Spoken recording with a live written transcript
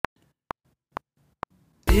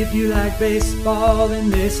If you like baseball, then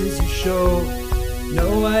this is your show.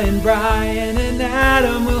 Noah and Brian and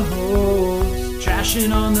Adam will host,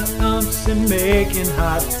 trashing on the umps and making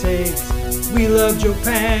hot takes. We love Joe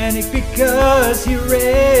Panic because he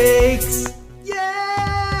rakes.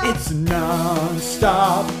 Yeah! It's a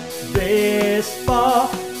non-stop baseball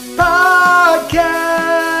podcast.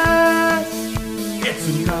 It's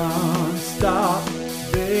a non-stop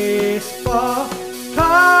baseball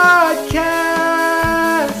podcast.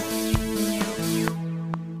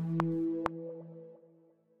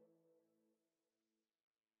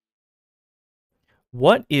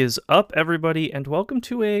 What is up, everybody, and welcome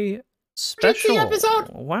to a special episode.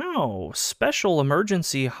 Wow, special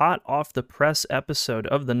emergency hot off the press episode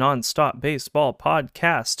of the Non-Stop Baseball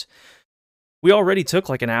Podcast. We already took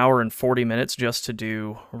like an hour and 40 minutes just to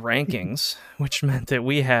do rankings, which meant that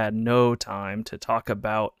we had no time to talk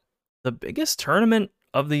about the biggest tournament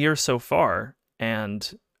of the year so far,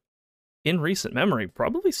 and in recent memory,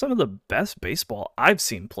 probably some of the best baseball I've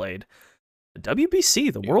seen played. The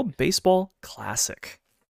WBC, the World Baseball Classic.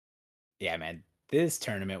 Yeah, man, this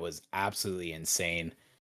tournament was absolutely insane.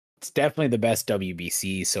 It's definitely the best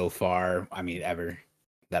WBC so far, ever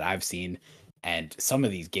that I've seen. And some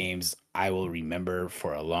of these games I will remember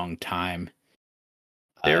for a long time.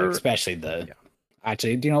 Especially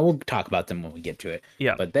actually, we'll talk about them when we get to it.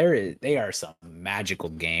 Yeah. But they are some magical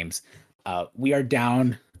games. We are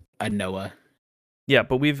down a Noah. Yeah,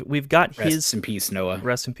 but we've got Rest in peace, Noah.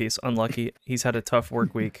 Rest in peace. Unlucky. He's had a tough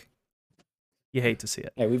work week. You hate to see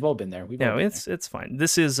it. Yeah, we've all been there. It's fine.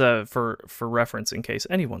 This is for reference in case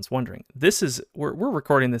anyone's wondering. This is we're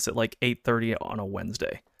recording this at like 8:30 on a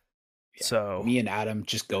Wednesday. Yeah, so me and Adam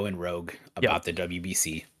just going rogue about the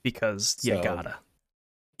WBC because you gotta.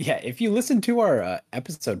 Yeah, if you listen to our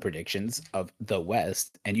episode predictions of the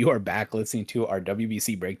West and you are back listening to our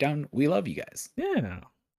WBC breakdown, we love you guys. Yeah,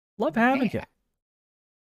 love having you.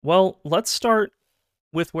 Well, let's start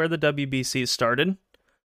with where the WBC started.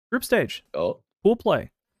 Group stage. Oh. Pool play.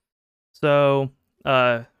 So,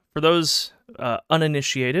 for those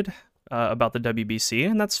uninitiated about the WBC,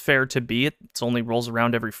 and that's fair to be, it only rolls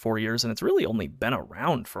around every 4 years, and it's really only been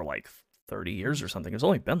around for like 30 years or something. There's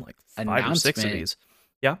only been like 5 or 6 of these.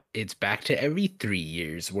 Yeah. It's back to every 3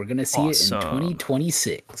 years. We're going to see it in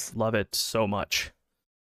 2026. Love it so much.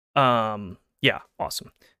 Yeah,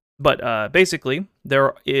 awesome. But basically,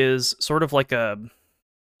 there is sort of like a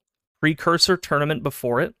precursor tournament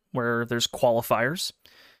before it, where there's qualifiers.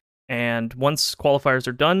 And once qualifiers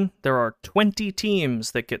are done, there are 20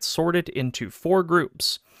 teams that get sorted into 4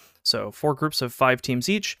 groups. So 4 groups of 5 teams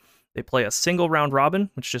each. They play a single round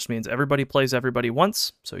robin, which just means everybody plays everybody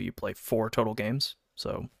once. So you play 4 total games.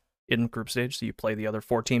 So in group stage, so you play the other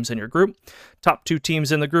 4 teams in your group. Top 2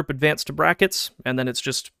 teams in the group advance to brackets, and then it's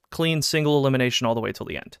just clean single elimination all the way till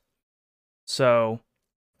the end. So,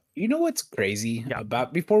 you know what's crazy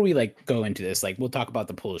about, before we go into this, we'll talk about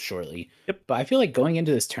the pools shortly. Yep. But I feel like going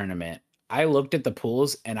into this tournament, I looked at the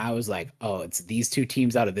pools and I was like, oh, it's these 2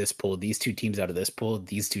 teams out of this pool, these 2 teams out of this pool,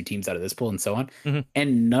 these 2 teams out of this pool, and so on. Mm-hmm.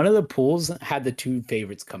 And none of the pools had the 2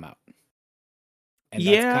 favorites come out. And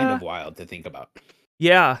that's kind of wild to think about.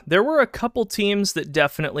 Yeah, there were a couple teams that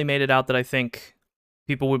definitely made it out that I think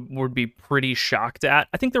people would be pretty shocked at.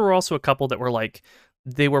 I think there were also a couple that were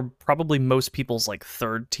they were probably most people's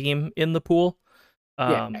 3rd team in the pool.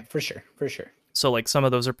 Yeah, for sure. So some of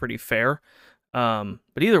those are pretty fair. But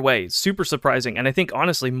either way, super surprising. And I think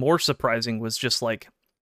honestly more surprising was just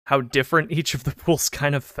how different each of the pools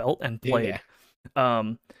kind of felt and played.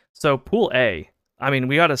 Yeah. So Pool A,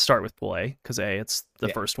 we got to start with Pool A because A, it's the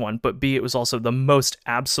first one, but B, it was also the most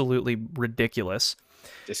absolutely ridiculous.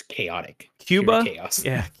 Just chaotic. Cuba, chaos.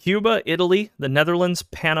 Yeah, Cuba, Italy, the Netherlands,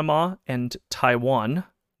 Panama, and Taiwan,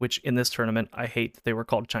 which in this tournament, I hate that they were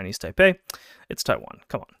called Chinese Taipei. It's Taiwan.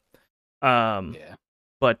 Come on.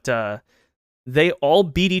 But they all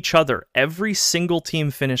beat each other. Every single team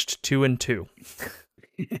finished 2-2.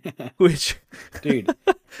 Which, dude,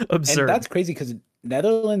 absurd. And that's crazy because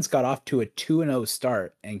Netherlands got off to a 2-0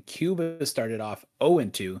 start, and Cuba started off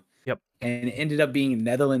 0-2. Yep. And it ended up being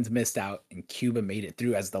Netherlands missed out, and Cuba made it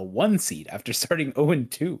through as the 1 seed after starting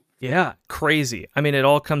 0-2. Yeah, crazy. It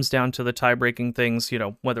all comes down to the tie-breaking things,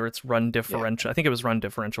 whether it's run differential. I think it was run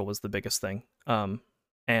differential was the biggest thing. Your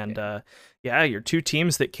 2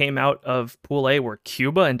 teams that came out of Pool A were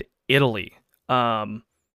Cuba and Italy. Don't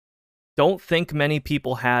think many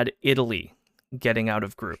people had Italy getting out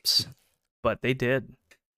of groups, but they did.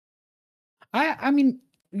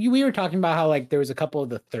 We were talking about how there was a couple of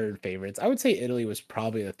the 3rd favorites. I would say Italy was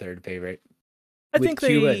probably the 3rd favorite. I think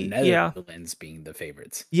Cuba and Netherlands being the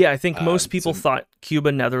favorites. Yeah, I think most people thought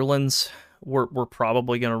Cuba, Netherlands we're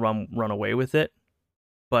probably gonna run away with it.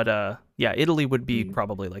 But yeah, Italy would be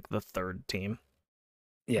probably like the third team.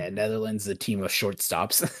 Yeah, Netherlands, a team of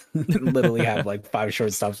shortstops, literally have like 5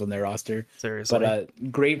 shortstops on their roster. Seriously.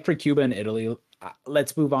 But great for Cuba and Italy.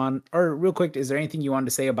 Let's move on. Or real quick, is there anything you wanted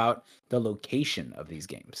to say about the location of these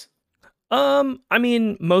games? I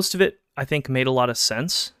mean, most of it I think made a lot of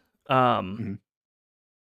sense. A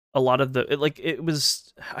lot of it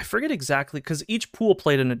was, I forget exactly, because each pool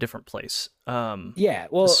played in a different place. Yeah,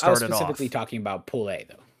 well, I was specifically talking about Pool A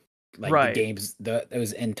though. Like right. The games that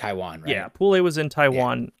was in Taiwan, right? Yeah, Pool A was in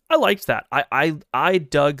Taiwan. Yeah. I liked that. I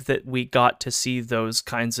dug that we got to see those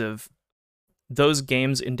games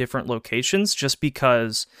in different locations, just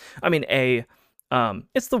because, I mean,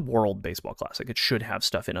 it's the World Baseball Classic. It should have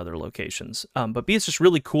stuff in other locations. But B, it's just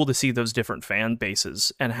really cool to see those different fan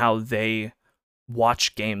bases and how they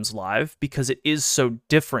watch games live, because it is so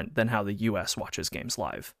different than how the US watches games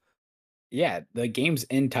live. Yeah, the games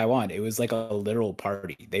in Taiwan, it was like a literal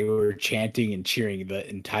party. They were chanting and cheering the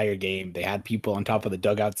entire game. They had people on top of the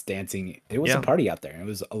dugouts dancing. It was a party out there. It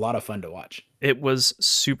was a lot of fun to watch. It was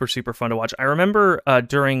super, super fun to watch. I remember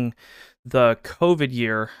during the COVID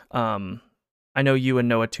year, I know you and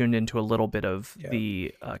Noah tuned into a little bit of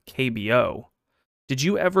the KBO. Did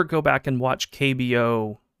you ever go back and watch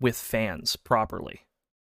KBO with fans properly?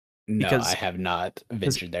 No, I have not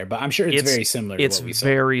ventured there, but I'm sure it's very similar to what we saw. It's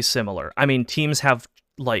very similar. I mean, teams have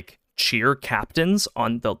like cheer captains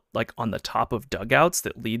on the top of dugouts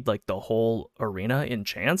that lead like the whole arena in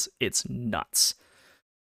chants. It's nuts.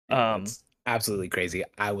 It's absolutely crazy.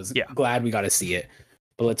 I was glad we got to see it.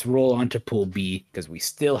 But let's roll on to Pool B, because we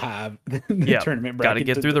still have the tournament bracket. Got to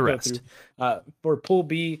get through the rest. For Pool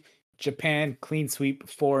B, Japan clean sweep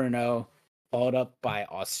 4-0, followed up by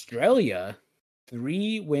Australia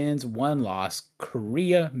 3 wins, 1 loss.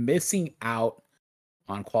 Korea missing out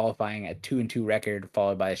on qualifying at 2-2 record,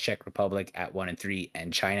 followed by the Czech Republic at 1-3,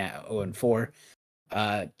 and China at 0-4.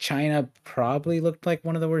 China probably looked like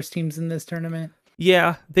one of the worst teams in this tournament.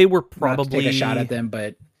 Yeah, they were probably not to take a shot at them,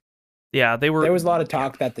 but yeah, they were. There was a lot of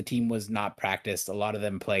talk that the team was not practiced. A lot of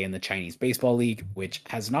them play in the Chinese Baseball League, which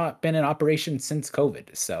has not been in operation since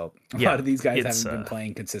COVID. So a lot of these guys haven't been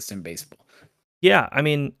playing consistent baseball. Yeah, I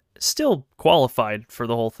mean, still qualified for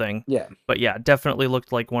the whole thing. Yeah. But yeah, definitely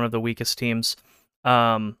looked like one of the weakest teams.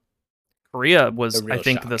 Korea was, I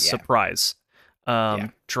think, the surprise.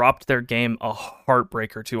 Dropped their game a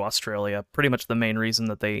heartbreaker to Australia. Pretty much the main reason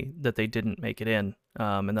that they didn't make it in,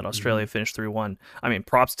 and that Australia finished 3-1. I mean,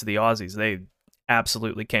 props to the Aussies. They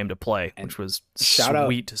absolutely came to play, which was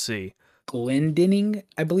sweet to see. Glendinning,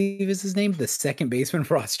 I believe is his name, the second baseman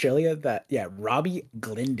for Australia. Robbie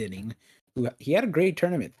Glendinning. He had a great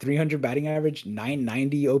tournament, 300 batting average,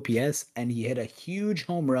 990 OPS, and he hit a huge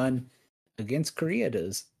home run against Korea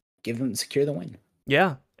to secure the win.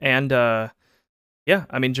 Yeah, and I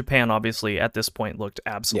mean, Japan obviously at this point looked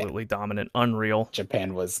absolutely dominant, unreal.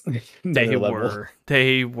 Japan was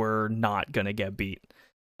they were not gonna get beat.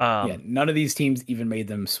 None of these teams even made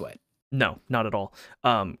them sweat. No, not at all.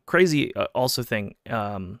 Crazy also thing,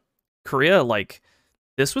 Korea, like,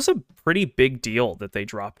 this was a pretty big deal that they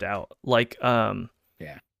dropped out. Like,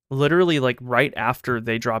 literally, like, right after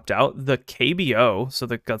they dropped out, the KBO, so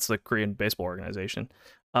that's the Korean Baseball Organization,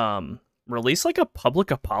 released like a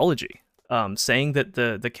public apology, saying that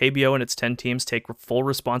the KBO and its 10 teams take full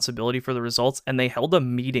responsibility for the results, and they held a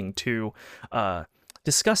meeting to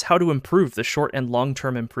discuss how to improve the short and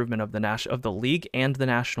long-term improvement of the league and the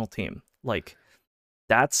national team. Like,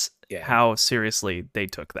 that's how seriously they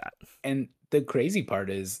took that. And the crazy part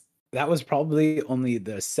is that was probably only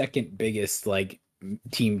the second biggest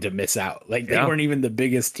team to miss out. Like, they weren't even the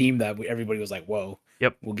biggest team that everybody was like, whoa.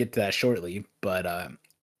 Yep. We'll get to that shortly. But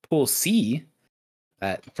Pool C,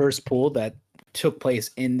 that first pool that took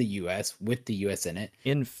place in the U.S. with the U.S. in it.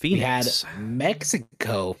 In Phoenix. We had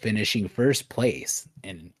Mexico finishing first place,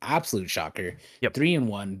 an absolute shocker. Yep.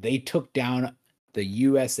 3-1. They took down the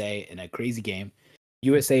USA in a crazy game.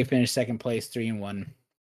 USA finished second place, 3-1.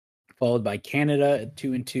 Followed by Canada at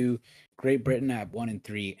 2-2, Great Britain at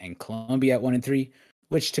 1-3, and Colombia at 1-3,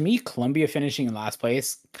 which to me, Colombia finishing in last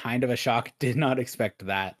place, kind of a shock. Did not expect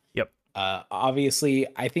that. Yep. Obviously,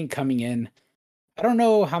 I think coming in, I don't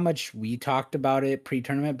know how much we talked about it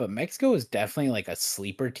pre-tournament, but Mexico was definitely like a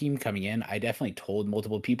sleeper team coming in. I definitely told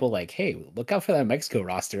multiple people, like, hey, look out for that Mexico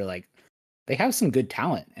roster. Like, they have some good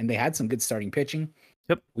talent, and they had some good starting pitching.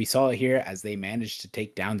 Yep. We saw it here as they managed to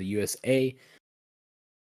take down the USA.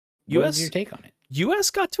 What was your take on it?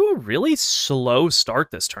 US got to a really slow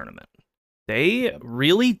start this tournament. They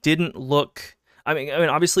really didn't look... I mean,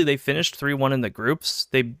 obviously they finished 3-1 in the groups.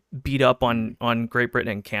 They beat up on Great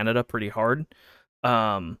Britain and Canada pretty hard.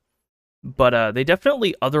 But they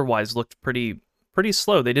definitely otherwise looked pretty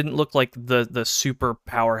slow. They didn't look like the super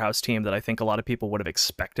powerhouse team that I think a lot of people would have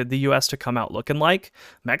expected the US to come out looking like.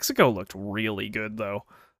 Mexico looked really good though.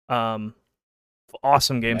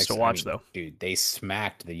 Awesome games to watch though. Dude, they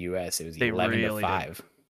smacked the US. It was They 11-5. did.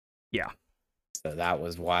 Yeah. So that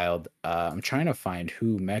was wild. I'm trying to find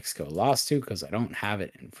who Mexico lost to because I don't have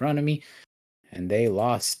it in front of me. And they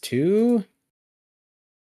lost to...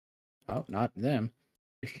 Oh, not them.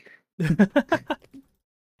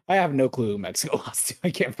 I have no clue who Mexico lost to. I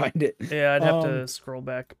can't find it. Yeah, I'd have to scroll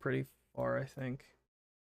back pretty far, I think.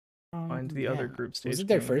 Find the other group stage. Was it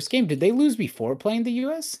their first game? Did they lose before playing the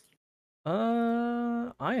US?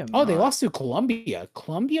 I am. Oh, they lost to Colombia.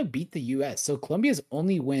 Colombia beat the US. So Colombia's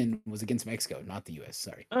only win was against Mexico, not the US.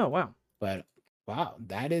 Sorry. Oh, wow. But wow,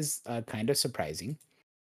 that is kind of surprising.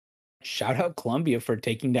 Shout out Colombia for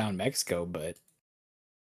taking down Mexico, but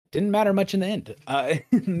didn't matter much in the end.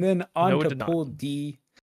 And then on to Pool D,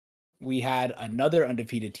 we had another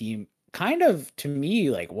undefeated team. Kind of, to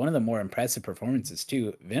me, like one of the more impressive performances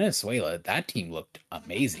too. Venezuela, that team looked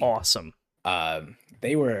amazing. Awesome.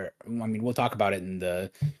 They were, I mean, we'll talk about it in the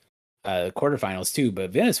quarterfinals too, but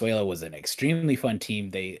Venezuela was an extremely fun team.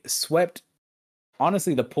 They swept,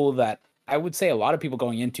 honestly, the pool that I would say a lot of people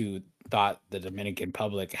going into thought the Dominican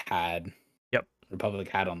Republic had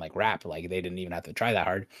on like wrap, like they didn't even have to try that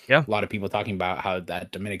hard. Yeah. A lot of people talking about how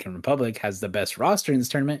that Dominican Republic has the best roster in this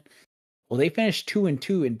tournament. Well, they finished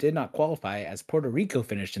 2-2 and did not qualify, as Puerto Rico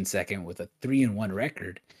finished in second with a 3-1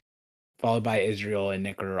 record, followed by Israel and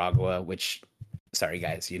Nicaragua, which, sorry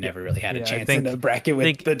guys, you never really had a chance in the bracket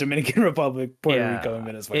with the Dominican Republic, Puerto Rico, and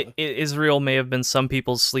Venezuela. Israel may have been some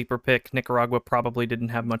people's sleeper pick. Nicaragua probably didn't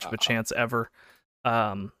have much of a chance ever.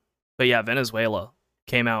 But yeah, Venezuela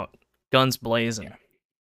came out guns blazing. Yeah.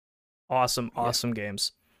 Awesome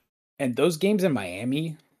games. And those games in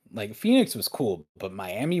Miami, like Phoenix was cool, but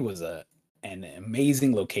Miami was an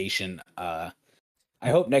amazing location. I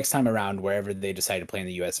hope next time around, wherever they decide to play in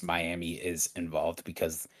the US, Miami is involved,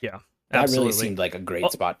 because that really seemed like a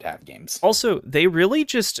great spot to have games. Also, they really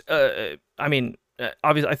just, obviously,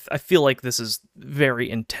 I feel like this is very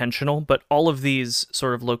intentional, but all of these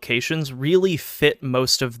sort of locations really fit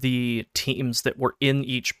most of the teams that were in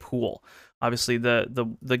each pool. Obviously,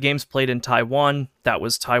 the games played in Taiwan, that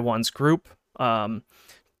was Taiwan's group.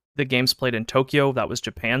 The games played in Tokyo, that was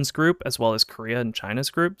Japan's group, as well as Korea and China's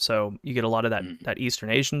group. So you get a lot of that Eastern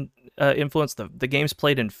Asian influence. The games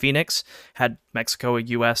played in Phoenix had Mexico,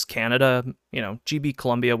 US, Canada. GB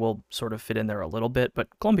Colombia will sort of fit in there a little bit, but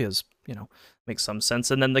Colombia's, makes some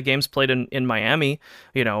sense. And then the games played in Miami,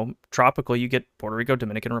 tropical, you get Puerto Rico,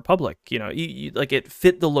 Dominican Republic. You like it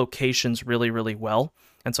fit the locations really, really well.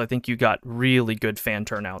 And so I think you got really good fan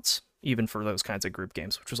turnouts, even for those kinds of group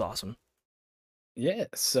games, which was awesome. Yeah.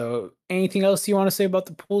 So anything else you want to say about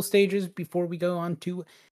the pool stages before we go on to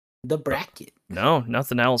the bracket? No,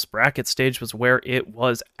 nothing else. Bracket stage was where it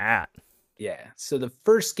was at. Yeah. So the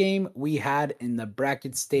first game we had in the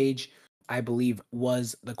bracket stage, I believe,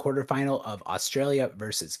 was the quarterfinal of Australia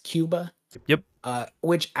versus Cuba. Yep.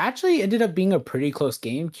 Which actually ended up being a pretty close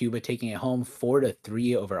game. Cuba taking it home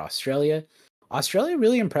 4-3 over Australia. Australia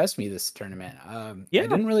really impressed me this tournament. I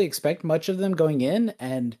didn't really expect much of them going in,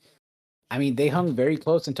 and I mean, they hung very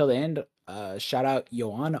close until the end. Shout out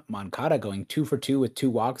Yohan Moncada going 2 for 2 with 2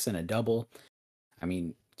 walks and a double. I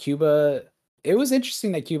mean, Cuba, it was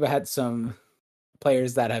interesting that Cuba had some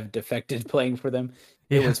players that have defected playing for them.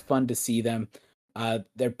 It was fun to see them.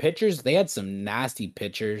 Their pitchers, they had some nasty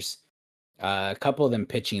pitchers. A couple of them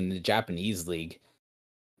pitching in the Japanese league.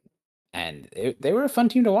 And they were a fun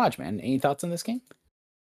team to watch, man. Any thoughts on this game?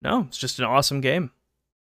 No, it's just an awesome game.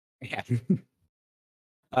 Yeah.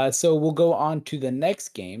 So we'll go on to the next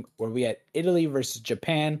game where we had Italy versus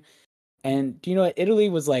Japan. And do you know what? Italy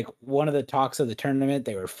was like one of the talks of the tournament.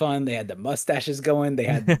 They were fun. They had the mustaches going. They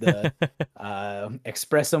had the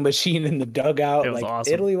espresso machine in the dugout. It was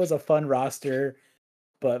awesome. Italy was a fun roster,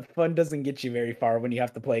 but fun doesn't get you very far when you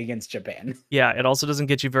have to play against Japan. Yeah, it also doesn't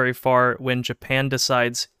get you very far when Japan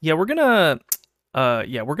decides, we're gonna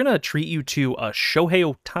treat you to a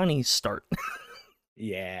Shohei Ohtani start.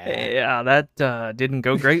 Yeah, that didn't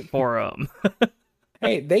go great for them.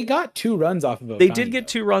 Hey, they got 2 runs off of Ohtani. They did get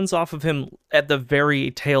 2 runs off of him at the very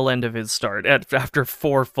tail end of his start, after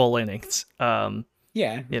 4 full innings.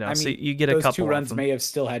 Yeah, so you get a couple. Those 2 runs may have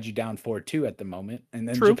still had you down 4-2 at the moment, and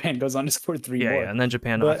then Japan goes on to score 3 more. Yeah, and then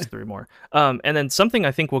Japan knocks 3 more. And then something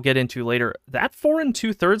I think we'll get into later, that 4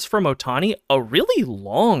 2/3 from Ohtani, a really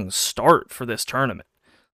long start for this tournament.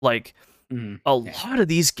 Like, A lot of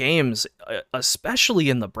these games, especially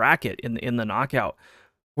in the bracket, in the knockout,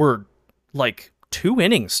 were like 2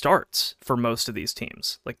 inning starts for most of these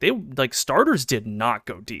teams. Like starters did not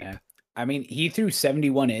go deep. Yeah. I mean, he threw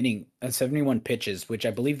 71 pitches, which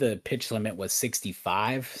I believe the pitch limit was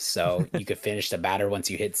 65. So you could finish the batter once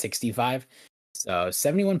you hit 65. So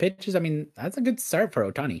 71 pitches. I mean, that's a good start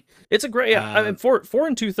for Ohtani. It's a great. I mean, 4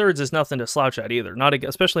 2/3 is nothing to slouch at either.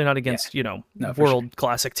 Especially not against world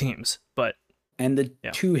classic teams. But and the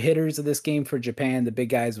two hitters of this game for Japan, the big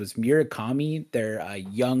guys, was Murakami, their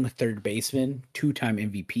young third baseman, 2-time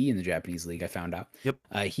MVP in the Japanese league. I found out. Yep.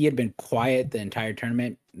 He had been quiet the entire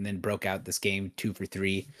tournament and then broke out this game 2 for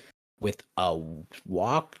 3 with a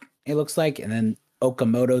walk, it looks like. And then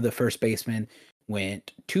Okamoto, the first baseman,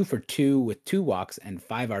 went 2 for 2 with 2 walks and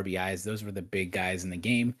 5 RBIs. Those were the big guys in the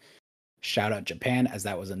game. Shout out Japan, as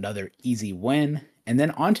that was another easy win. And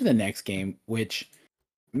then on to the next game, which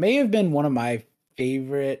may have been one of my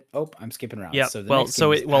favorite. Oh, I'm skipping around. Yeah.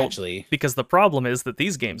 Actually, because the problem is that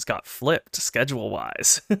these games got flipped schedule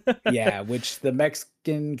wise. Yeah, which the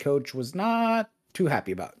Mexican coach was not too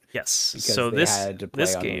happy about. Yes. So this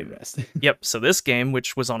game. Yep. So this game,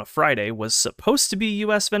 which was on a Friday, was supposed to be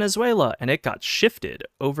U.S. Venezuela, and it got shifted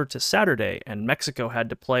over to Saturday, and Mexico had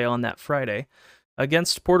to play on that Friday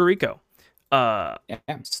against Puerto Rico.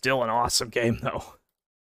 Still an awesome game though.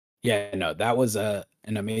 Yeah, no, that was an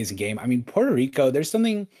amazing game. I mean, Puerto Rico, there's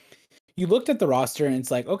something, you looked at the roster and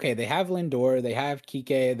it's like, okay, they have Lindor, they have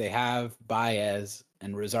Kike, they have Baez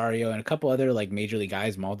and Rosario and a couple other like major league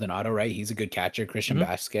guys, Maldonado, right? He's a good catcher. Christian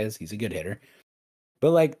Vasquez, he's a good hitter.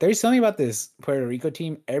 But like, there's something about this Puerto Rico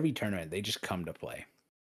team, every tournament, they just come to play.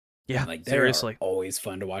 Yeah, like seriously. Always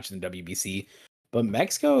fun to watch in the WBC. But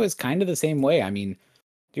Mexico is kind of the same way. I mean,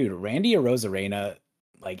 dude, Randy Arozarena,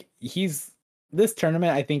 like this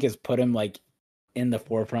tournament, I think, has put him like in the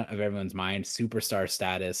forefront of everyone's mind. Superstar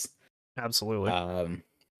status. Absolutely.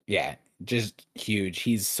 Yeah, just huge.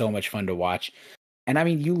 He's so much fun to watch. And I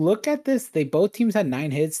mean, you look at this, both teams had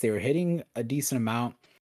 9 hits. They were hitting a decent amount.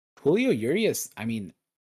 Julio Urias, I mean,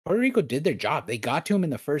 Puerto Rico did their job. They got to him in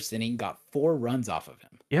the first inning, got 4 runs off of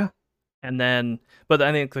him. Yeah. And then, but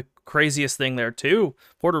I think the craziest thing there too,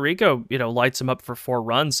 Puerto Rico, lights him up for 4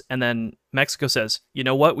 runs, and then Mexico says, you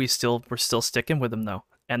know what, we're still sticking with him though.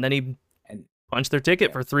 And then he punched their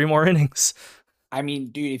ticket for 3 more innings. I mean,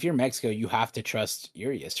 dude, if you're Mexico, you have to trust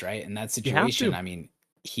Urias, right? In that situation, I mean,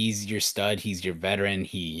 he's your stud, he's your veteran,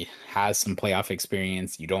 he has some playoff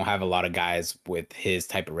experience. You don't have a lot of guys with his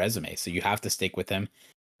type of resume, so you have to stick with him.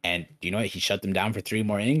 And you know what? He shut them down for 3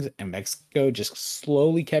 more innings, and Mexico just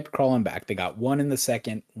slowly kept crawling back. They got 1 in the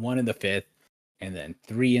 2nd, 1 in the 5th, and then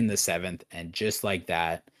 3 in the 7th. And just like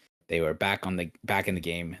that, they were back in the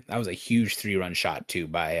game. That was a huge 3-run shot too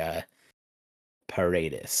by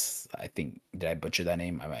Paredes. I think, did I butcher that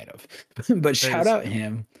name? I might have. But shout out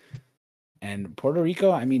him. And Puerto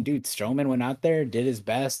Rico, I mean, dude, Stroman went out there, did his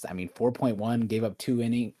best. I mean, 4.1, gave up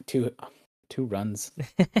 2 runs.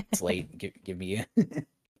 It's late. Give me a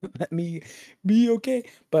let me be okay.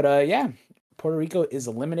 But yeah, Puerto Rico is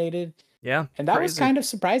eliminated. Yeah. And that was kind of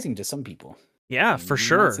surprising to some people. Yeah, for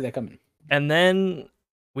sure. See that coming. And then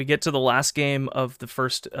we get to the last game of the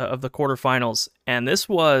first of the quarterfinals, and this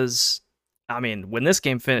was, I mean, when this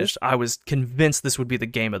game finished, I was convinced this would be the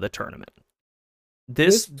game of the tournament.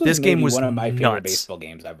 This game was one of my nuts. favorite baseball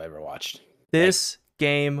games I've ever watched. This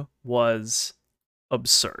game was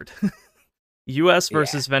absurd. U.S.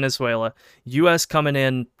 versus Venezuela. U.S. coming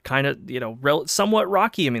in kind of, somewhat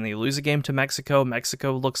rocky. I mean, they lose a game to Mexico.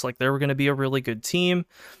 Mexico looks like they were going to be a really good team.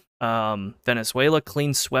 Venezuela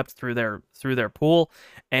clean swept through their pool,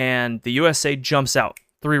 and the USA jumps out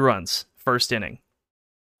 3 runs first inning.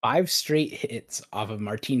 5 straight hits off of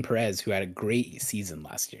Martin Perez, who had a great season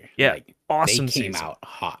last year. Yeah, awesome. They came out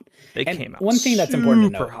hot. They came out one thing that's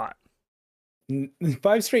important to note: hot.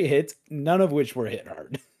 5 straight hits, none of which were hit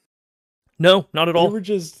hard. No, not at all.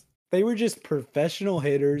 They were just professional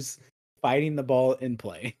hitters fighting the ball in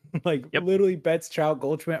play. Literally, Betts, Trout,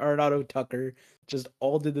 Goldschmidt, Arenado, Tucker just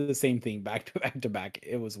all did the same thing back to back to back.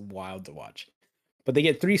 It was wild to watch. But they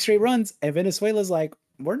get 3 straight runs, and Venezuela's like,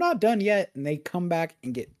 we're not done yet. And they come back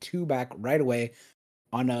and get 2 back right away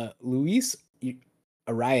on a Luis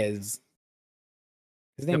Arias.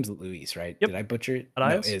 His name's Luis, right? Yep. Did I butcher it?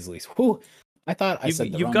 Arias? No, it is Luis. Whew. I thought I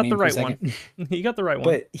said the wrong name. You've got the right one. You got the right one.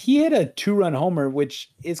 But he hit a 2-run homer,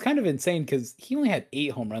 which is kind of insane because he only had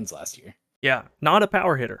 8 home runs last year. Yeah, not a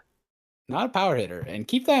power hitter. Not a power hitter. And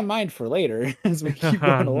keep that in mind for later as we keep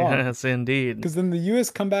going along. Yes, indeed. Because then the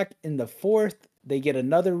U.S. come back in the 4th. They get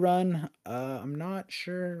another run. I'm not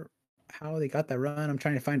sure how they got that run. I'm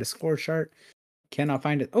trying to find a score chart. Cannot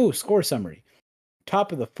find it. Oh, score summary.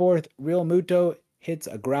 Top of the fourth, Real Muto hits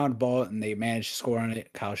a ground ball and they managed to score on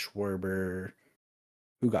it. Kyle Schwarber,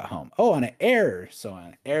 who got home? Oh, on an error. So on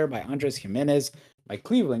an error by Andres Jimenez, my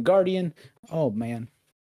Cleveland Guardian. Oh, man.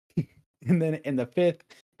 And then in the fifth,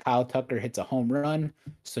 Kyle Tucker hits a home run.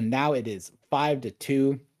 So now it is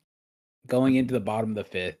 5-2 going into the bottom of the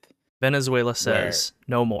fifth. Venezuela says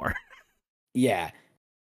no more. Yeah.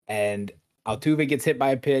 And Altuve gets hit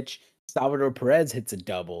by a pitch. Salvador Perez hits a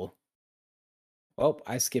double. Oh,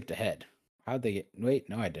 I skipped ahead. How'd they get? Wait,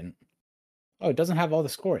 no, I didn't. Oh, it doesn't have all the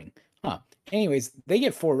scoring. Huh. Anyways, they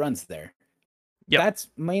get 4 runs there. Yep. That's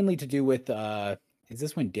mainly to do with, is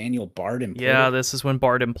this when Daniel Bard imploded? Yeah, this is when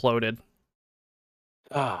Bard imploded.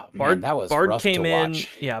 Oh, man, that was Bard rough came to in. watch.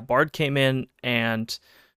 Yeah, Bard came in and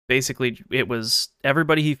basically it was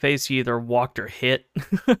everybody he faced he either walked or hit.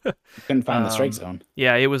 Couldn't find the strike zone.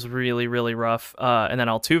 Yeah, it was really, really rough. And then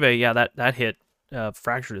Altuve, yeah, that hit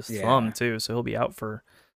fractured his thumb too, so he'll be out for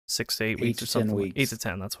 6 to 8 weeks or something. 8 to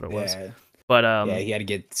 10, that's what it was. Yeah. But yeah, he had to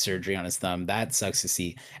get surgery on his thumb. That sucks to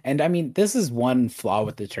see. And I mean, this is one flaw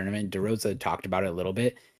with the tournament. DeRosa talked about it a little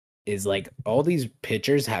bit. Is like all these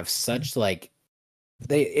pitchers have such like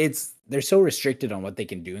they're so restricted on what they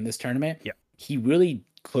can do in this tournament. Yeah, he really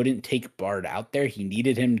couldn't take Bard out there. He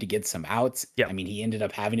needed him to get some outs. Yeah, I mean, he ended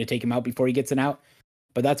up having to take him out before he gets an out.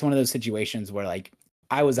 But that's one of those situations where like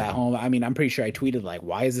I was at home. I mean, I'm pretty sure I tweeted like,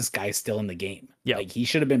 "Why is this guy still in the game?" Yeah, like he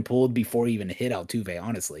should have been pulled before he even hit Altuve.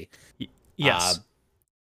 Honestly. Yes.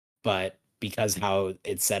 But because how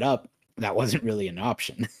it's set up, that wasn't really an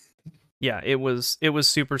option. Yeah, it was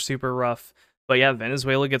super, super rough. But yeah,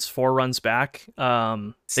 Venezuela gets 4 runs back. They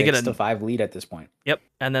get a 6-5 lead at this point. Yep.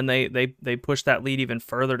 And then they push that lead even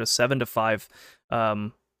further to 7-5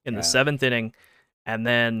 in the 7th inning. And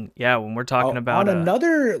then when we're talking about on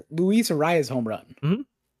another Luis Arias home run.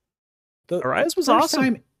 Mm-hmm. Arias was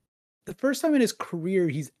awesome. The first time in his career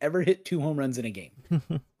he's ever hit 2 home runs in a game.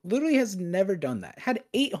 Literally has never done that. Had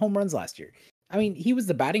 8 home runs last year. I mean, he was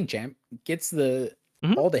the batting champ, gets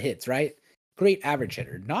all the hits, right? Great average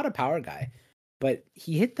hitter, not a power guy, but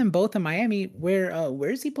he hit them both in Miami.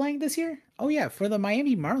 Where is he playing this year? Oh yeah, for the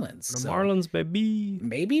Miami Marlins. The Marlins, baby.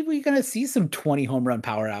 Maybe we're gonna see some 20 home run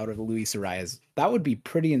power out of Luis Arias. That would be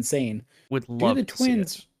pretty insane. Would love the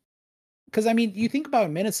Twins. Because I mean, you think about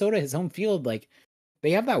Minnesota, his home field, like they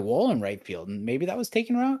have that wall in right field, and maybe that was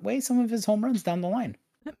taking away some of his home runs down the line.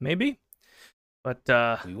 Maybe. But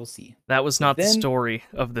we will see. That was not the story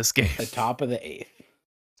of this game. The top of the 8th.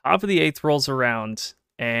 Top of the 8th rolls around,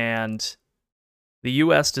 and the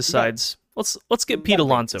U.S. decides let's get Pete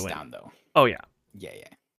Alonso in. Down, though. Oh yeah. Yeah.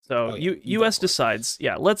 So U.S. decides,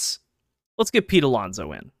 let's get Pete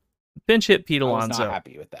Alonso in. Pinch hit Pete Alonso. I was not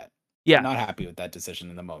happy with that. Yeah. Not happy with that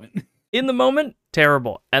decision in the moment. In the moment,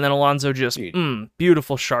 terrible. And then Alonso just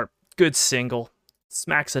beautiful, sharp, good single.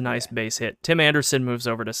 Smacks a nice base hit. Tim Anderson moves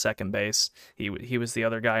over to second base. He was the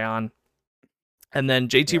other guy on. And then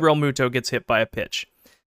JT Real Muto gets hit by a pitch.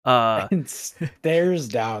 And stares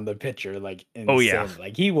down the pitcher like insane. Oh yeah.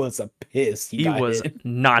 Like he was pissed. He was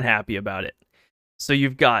not happy about it. So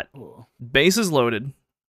you've got bases loaded,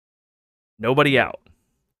 nobody out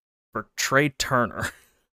for Trey Turner.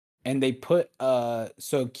 And they put so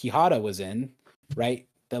Quijada was in, right?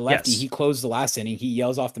 The lefty, he closed the last inning. He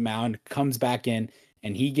yells off the mound, comes back in,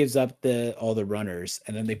 and he gives up all the runners.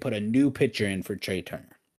 And then they put a new pitcher in for Trey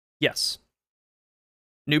Turner. Yes.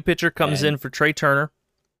 New pitcher comes in for Trey Turner.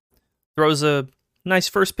 Throws a nice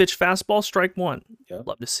first pitch fastball, strike 1. Yep.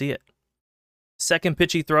 Love to see it. Second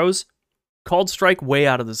pitch he throws, called strike way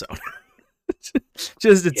out of the zone.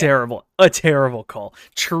 Just a terrible call.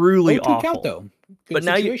 Truly awful. Count, though. Good but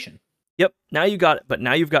situation. Now you got it. But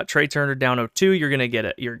now you've got Trey Turner down 0-2. You're gonna get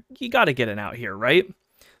it. You got to get it out here, right?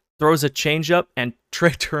 Throws a changeup, and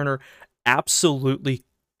Trey Turner absolutely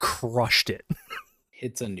crushed it.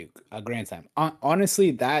 Hits a nuke, a grand slam.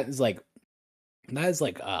 Honestly, that is like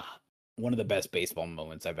one of the best baseball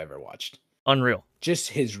moments I've ever watched. Unreal. Just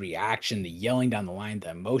his reaction, the yelling down the line,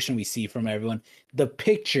 the emotion we see from everyone, the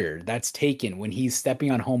picture that's taken when he's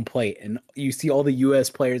stepping on home plate, and you see all the U.S.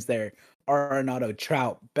 players there. Arenado,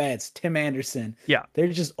 Trout, Betts, Tim Anderson. Yeah. They're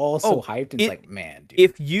just all so hyped. It's like, man, dude.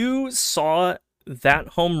 If you saw that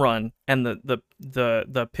home run and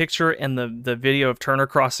the picture and the video of Turner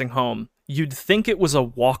crossing home, you'd think it was a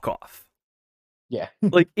walk-off. Yeah.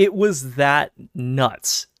 Like, it was that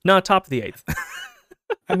nuts. No, top of the 8th.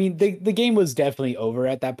 I mean, the game was definitely over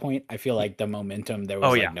at that point. I feel like the momentum, there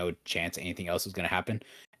was no chance anything else was going to happen.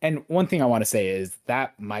 And one thing I want to say is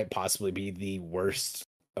that might possibly be the worst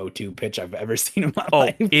 0-2 pitch I've ever seen in my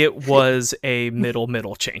life. It was a middle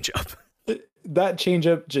changeup. that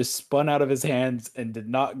changeup just spun out of his hands and did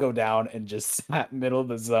not go down and just sat middle of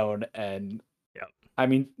the zone. And Yeah. I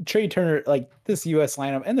mean, Trey Turner, like this U.S.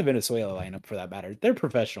 lineup and the Venezuela lineup for that matter, they're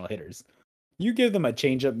professional hitters. You give them a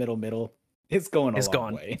changeup middle, it's going a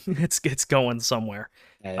long way. It's going somewhere.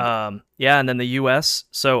 And Yeah, and then the U.S.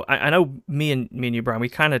 So I know me and you, Brian, we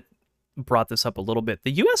kind of brought this up a little bit.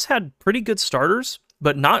 The U.S. had pretty good starters,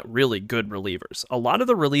 but not really good relievers. A lot of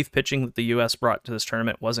the relief pitching that the U.S. brought to this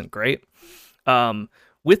tournament wasn't great.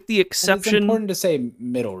 With the exception, it's important to say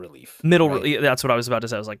middle relief. That's what I was about to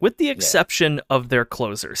say. I was like, with the exception of their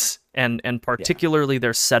closers and particularly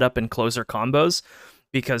their setup and closer combos,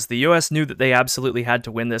 because the U.S. knew that they absolutely had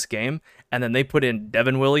to win this game, and then they put in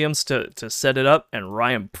Devin Williams to set it up and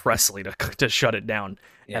Ryan Presley to shut it down.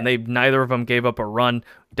 Yeah. And neither of them gave up a run.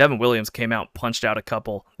 Devin Williams came out, punched out a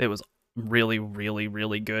couple. It was really, really,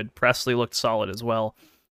 really good. Presley looked solid as well.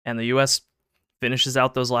 And the U.S. finishes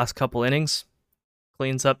out those last couple innings,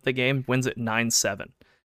 cleans up the game, wins it 9-7.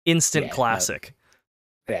 Instant classic.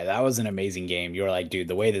 That was an amazing game. You were like, dude,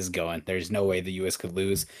 the way this is going, there's no way the U.S. could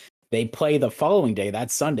lose. They play the following day,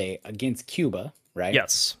 that's Sunday, against Cuba, right?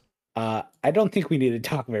 Yes. I don't think we need to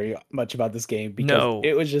talk very much about this game because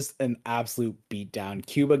it was just an absolute beatdown.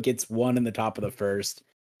 Cuba gets 1 in the top of the first,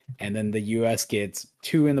 and then the U.S. gets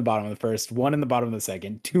 2 in the bottom of the first, 1 in the bottom of the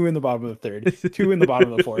second, 2 in the bottom of the third, 2 in the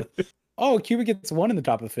bottom of the fourth. Oh, Cuba gets 1 in the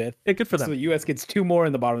top of the fifth. Yeah, good for them. So the U.S. gets 2 more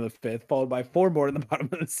in the bottom of the fifth, followed by 4 more in the bottom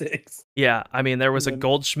of the sixth. Yeah, I mean, there was a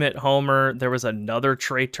Goldschmidt homer. There was another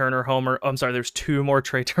Trey Turner homer. Oh, I'm sorry, there's 2 more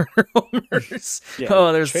Trey Turner homers.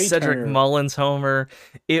 There's Trey Cedric Turner. Mullins homer.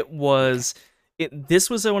 This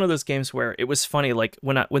was one of those games where it was funny. Like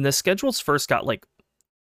when the schedules first got like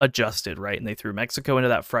adjusted, right, and they threw Mexico into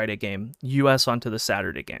that Friday game, U.S. onto the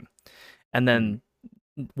Saturday game, and then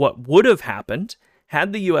what would have happened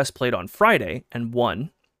had the U.S. played on Friday and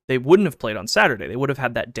won, they wouldn't have played on Saturday. They would have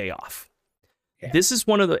had that day off. Yeah. This is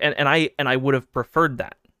one of the and I would have preferred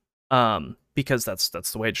that because that's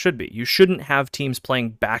the way it should be. You shouldn't have teams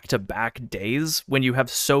playing back-to-back days when you have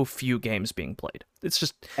so few games being played. It's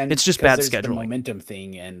just bad scheduling. The momentum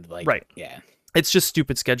thing and It's just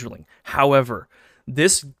stupid scheduling. However,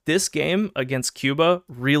 this game against Cuba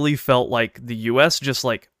really felt like the U.S. just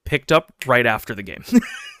like picked up right after the game.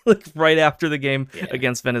 Like right after the game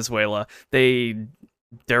against Venezuela, there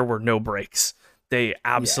were no breaks. They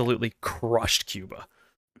absolutely crushed Cuba.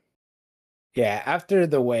 Yeah, after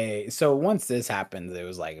the way, so once this happened, it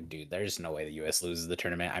was like, dude, there's no way the U.S. loses the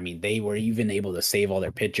tournament. I mean, they were even able to save all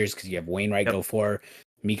their pitchers because you have Wainwright go 4,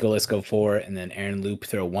 Mikolas go 4, and then Aaron Loop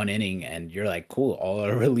throw 1 inning, and you're like, cool, all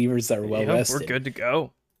our relievers are well rested. We're good to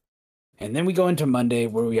go. And then we go into Monday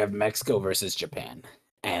where we have Mexico versus Japan,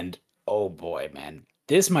 and oh boy, man.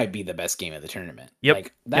 This might be the best game of the tournament. Yep.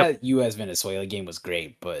 Like that U.S. Venezuela game was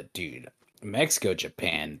great, but dude, Mexico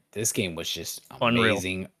Japan, this game was just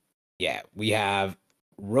amazing. Unreal. Yeah, we have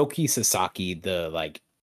Roki Sasaki, this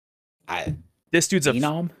dude's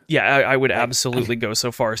phenom. I would absolutely go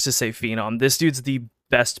so far as to say phenom. This dude's the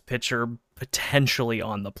best pitcher potentially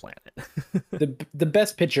on the planet. the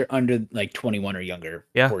best pitcher under like 21 or younger,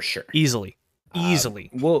 for sure. Easily.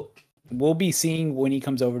 We'll be seeing when he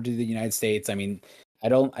comes over to the United States. I mean,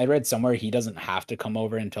 I read somewhere he doesn't have to come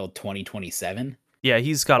over until 2027. Yeah,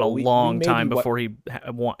 he's got a long time before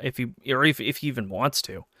if he even wants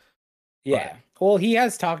to. Yeah. Well, he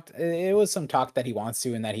has talked. It was some talk that he wants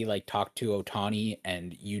to, and that he like talked to Ohtani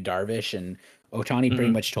and Yu Darvish, and Ohtani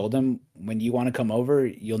pretty much told him, when you want to come over,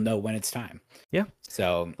 you'll know when it's time. Yeah.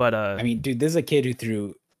 So, but I mean, dude, this is a kid who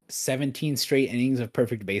threw 17 straight innings of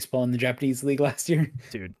perfect baseball in the Japanese league last year.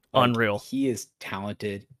 Dude, unreal. He is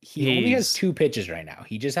talented. He only has 2 pitches right now.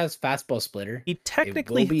 He just has fastball splitter. He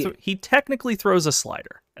technically throws a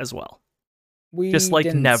slider as well. Just like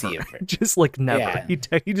never. Yeah.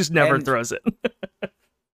 He just never throws it.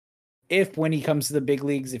 When he comes to the big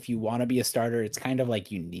leagues, if you want to be a starter, it's kind of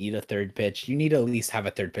like you need a third pitch. You need to at least have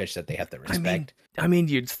a third pitch that they have to respect. I mean,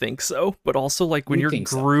 you'd think so, but also like when you're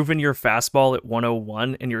grooving your fastball at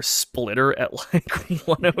 101 and your splitter at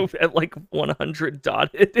like 100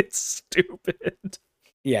 dotted, it's stupid.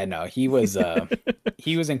 Yeah, no, he was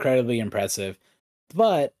incredibly impressive,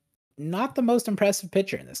 but not the most impressive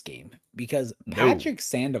pitcher in this game because Patrick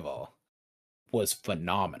Sandoval was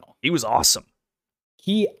phenomenal. He was awesome.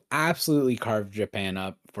 He absolutely carved Japan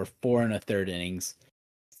up for 4 1/3 innings,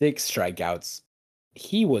 6 strikeouts.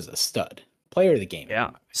 He was a stud. Player of the game.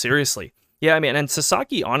 Yeah, seriously. Yeah, I mean, and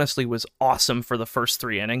Sasaki honestly was awesome for the first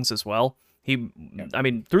 3 innings as well. I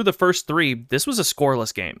mean, through the first 3, this was a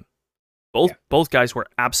scoreless game. Both guys were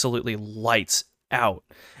absolutely lights out.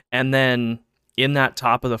 And then in that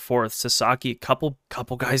top of the fourth, Sasaki, couple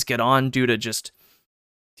guys get on due to just,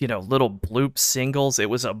 little bloop singles. It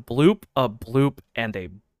was a bloop, and a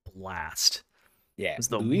blast. Yeah, It was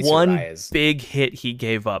the Luis one Arias, big hit he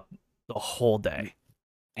gave up the whole day.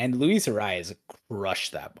 and Luis Arias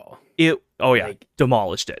crushed that ball.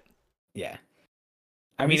 Demolished it. Yeah.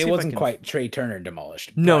 Let I me mean, see it if I wasn't can- quite Trey Turner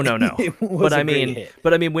demolished. No. It was a great hit.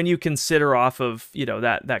 But I mean, when you consider off of,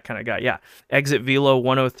 that kind of guy, yeah. Exit velo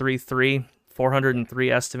 103.3,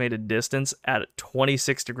 403 estimated distance at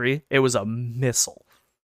 26 degree. It was a missile.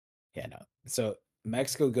 Yeah, no. So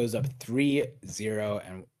Mexico goes up 3-0,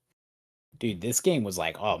 and dude, this game was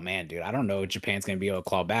like, oh man, dude, I don't know if Japan's gonna be able to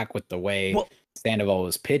claw back with the way Sandoval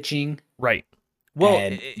was pitching. Right. Well,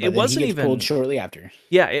 But it then wasn't he gets even pulled shortly after.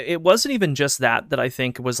 Yeah, it wasn't even just that I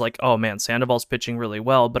think was like, oh man, Sandoval's pitching really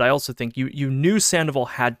well, but I also think you knew Sandoval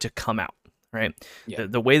had to come out, right? Yeah.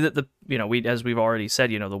 The way that we, as we've already said,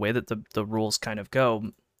 the way that the rules kind of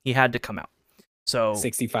go, he had to come out. So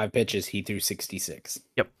 65 pitches, he threw 66.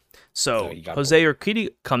 Yep. So he got Jose Urquidy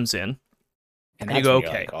comes in, and you go, when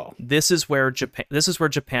you're okay, like, oh. this is where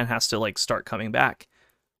Japan has to like start coming back.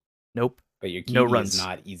 Nope. But your No runs. is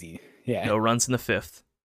not easy. Yeah. No runs in the fifth.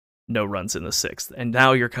 No runs in the sixth. And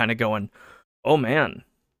now you're kind of going, oh man,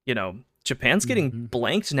 Japan's getting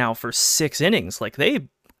blanked now for 6 innings. Like they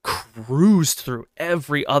cruised through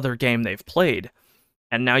every other game they've played.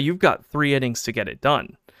 And now you've got 3 innings to get it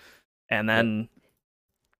done. And then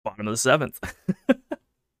bottom of the 7th.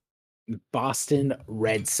 Boston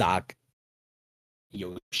Red Sox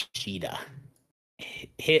Yoshida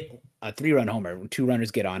hit a 3-run homer. 2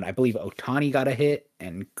 runners get on. I believe Otani got a hit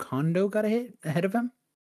and Kondo got a hit ahead of him.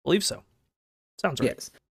 Believe so. Sounds right.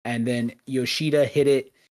 Yes. And then Yoshida hit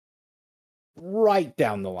it right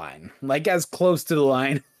down the line, like as close to the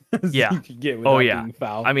line as you could get without being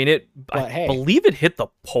fouled. I mean, I believe it hit the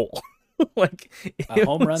pole. Like a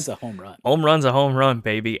home run's a home run. Home run's a home run,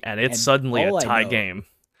 baby, and it's suddenly a tie game.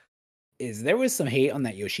 There was some hate on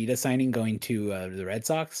that Yoshida signing going to the Red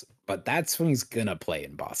Sox, but that's when he's gonna play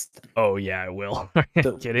in Boston. Oh yeah, I will. Are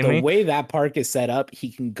you kidding me? The way that park is set up,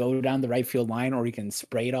 he can go down the right field line, or he can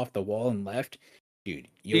spray it off the wall and left. Dude,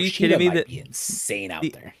 Yoshida might be insane out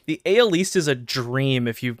there. The AL East is a dream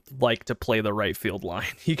if you like to play the right field line.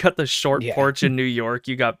 You got the short porch in New York.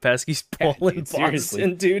 You got Pesky's pole in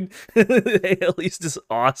Boston, dude. The AL East is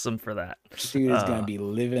awesome for that. Dude is going to be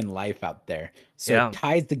living life out there. So it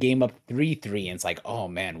ties the game up 3-3, and it's like, oh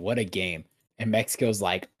man, what a game. And Mexico's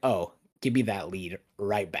like, oh, give me that lead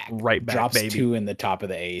right back. Right back, Drops baby. 2 in the top of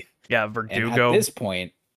the 8th. Yeah, Verdugo. And at this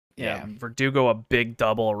point, Verdugo a big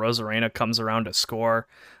double. Rosarena comes around to score.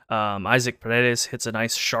 Isaac Paredes hits a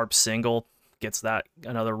nice sharp single, gets that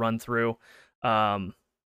another run through.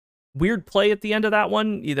 Weird play at the end of that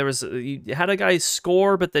one. You had a guy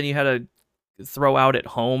score, but then you had a throw out at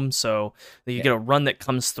home, so you get a run that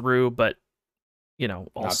comes through, but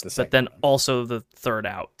also the third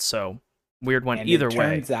out. So weird one. And either it way.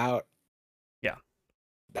 Turns out,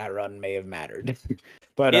 that run may have mattered,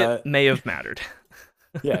 but it may have mattered.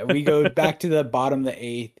 Yeah, we go back to the bottom of the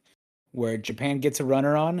 8th where Japan gets a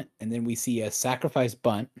runner on, and then we see a sacrifice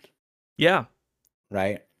bunt. Yeah.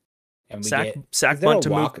 Right? And we sack bunt to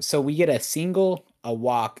walk? move. So we get a single, a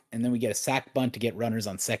walk, and then we get a sack bunt to get runners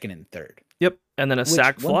on 2nd and 3rd. Yep. And then a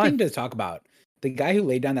sack fly. One thing to talk about, the guy who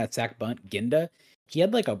laid down that sack bunt, Ginda, he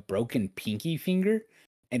had like a broken pinky finger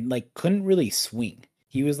and like couldn't really swing.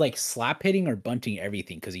 He was like slap hitting or bunting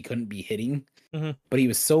everything because he couldn't be hitting. But he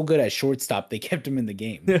was so good at shortstop, they kept him in the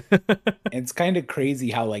game. And it's kind of crazy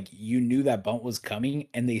how like you knew that bunt was coming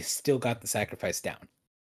and they still got the sacrifice down.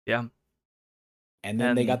 Yeah. And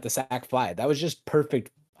then they got the sack fly. That was just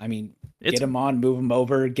perfect. I mean, get him on, move him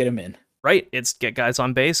over, get him in. Right. It's get guys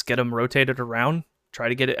on base, get them rotated around, try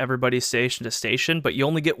to get everybody station to station, but you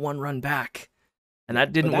only get 1 run back. And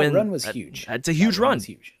that didn't win. That run was huge. That's a huge run.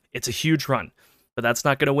 It's a huge run. But that's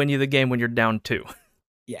not going to win you the game when you're down 2.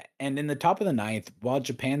 Yeah, and in the top of the 9th, while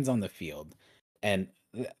Japan's on the field, and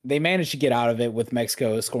they managed to get out of it with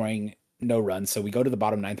Mexico scoring no runs, so we go to the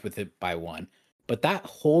bottom 9th with it by 1. But that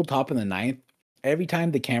whole top of the 9th, every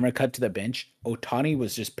time the camera cut to the bench, Otani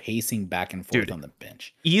was just pacing back and forth on the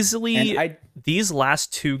bench. Easily, these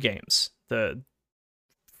last 2 games,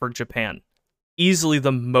 for Japan, easily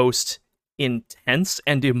the most intense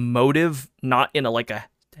and emotive, not in a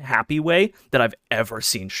happy way, that I've ever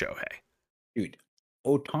seen Shohei. Dude,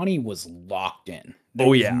 Otani was locked in. There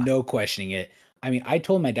was no questioning it. I mean, I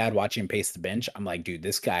told my dad watching him pace the bench, I'm like, dude,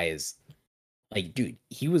 this guy is like, dude,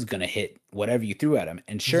 he was gonna hit whatever you threw at him.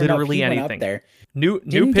 And sure enough, he went up there. New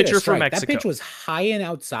pitcher for Mexico. That pitch was high and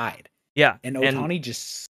outside. Yeah. And Otani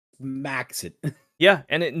just smacks it. Yeah,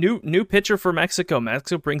 and new pitcher for Mexico.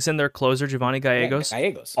 Mexico brings in their closer Giovanni Gallegos. Yeah,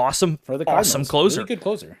 Gallegos. Awesome For the Cardinals. Awesome closer. Really good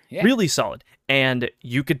closer. Yeah. Really solid. And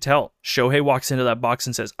you could tell Shohei walks into that box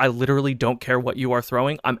and says, I literally don't care what you are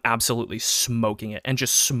throwing. I'm absolutely smoking it. And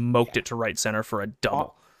just smoked it to right center for a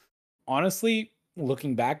double. Honestly,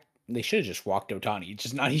 looking back, they should have just walked Ohtani,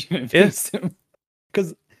 just not even faced him.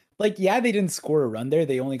 Because, like, yeah, they didn't score a run there.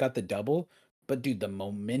 They only got the double. But, dude, the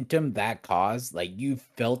momentum that caused, like, you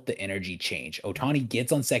felt the energy change. Ohtani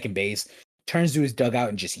gets on second base, turns to his dugout,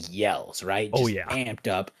 and just yells, right? Just amped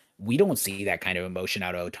up. We don't see that kind of emotion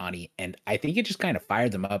out of Ohtani. And I think it just kind of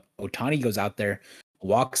fired them up. Ohtani goes out there,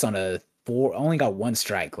 walks on only got one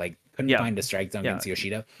strike. Like, couldn't find a strike zone against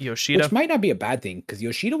Yoshida. Which might not be a bad thing, because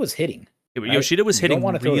Yoshida was hitting. Right? Yoshida was hitting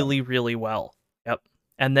really, really well. Yep.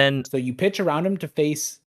 And then... So you pitch around him to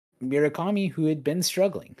face Murakami, who had been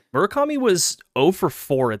struggling. Murakami was 0 for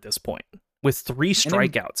 4 at this point with 3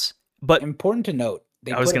 strikeouts. But important to note,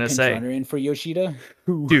 they put a pinch runner in for Yoshida.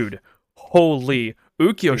 Dude, holy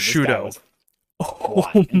Ukyo Shudo.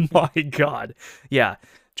 Oh my god. Yeah,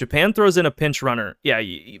 Japan throws in a pinch runner. Yeah,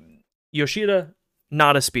 Yoshida,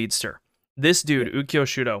 not a speedster. This dude, Ukyo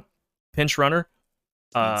Shudo, pinch runner.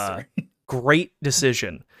 Great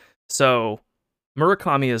decision. So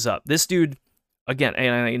Murakami is up. This dude... Again,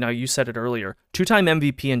 and you said it earlier, 2-time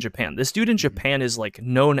MVP in Japan. This dude in Japan is like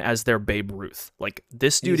known as their Babe Ruth. Like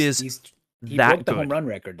this dude he broke the home run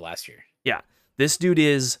record last year. Yeah, this dude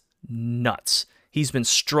is nuts. He's been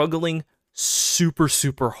struggling super,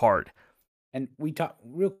 super hard. And we talk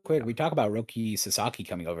about Roki Sasaki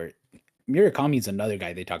coming over. Murakami is another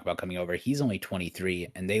guy they talk about coming over. He's only 23,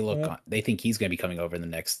 and they think he's going to be coming over in the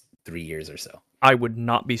next 3 years or so. I would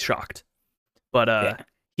not be shocked. But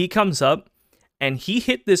he comes up. And he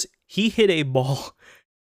hit a ball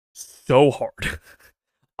so hard.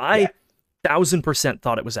 I 1000%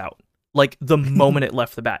 thought it was out. Like the moment it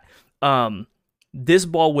left the bat. This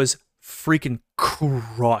ball was freaking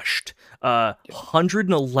crushed.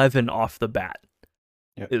 111 off the bat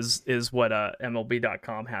is what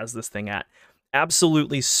MLB.com has this thing at.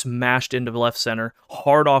 Absolutely smashed into left center,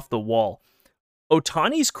 hard off the wall.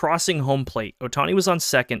 Ohtani's crossing home plate. Ohtani was on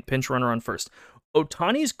second, pinch runner on first.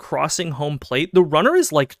 Ohtani's crossing home plate. The runner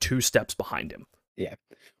is like 2 steps behind him. Yeah.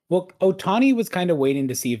 Well, Ohtani was kind of waiting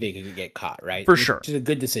to see if he could get caught, right? For sure. Which is a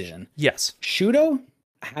good decision. Yes. Shudo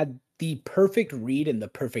had the perfect read and the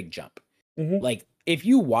perfect jump. Mm-hmm. Like, if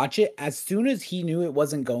you watch it, as soon as he knew it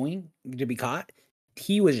wasn't going to be caught,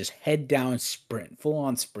 he was just head down sprint, full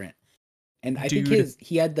on sprint. And I think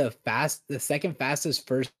he had the second fastest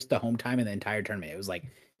first to home time in the entire tournament. It was like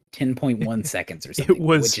 10.1 seconds or something,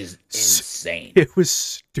 which is insane. It was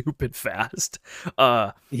stupid fast.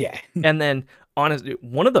 Yeah. And then, honestly,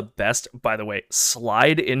 one of the best, by the way,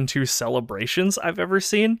 slide into celebrations I've ever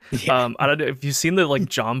seen. Yeah. I don't know if you've seen the like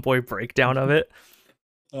John Boy breakdown of it.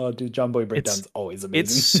 Oh, dude, John Boy breakdown's always amazing.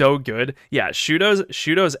 It's so good. Yeah,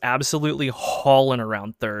 Shudo's absolutely hauling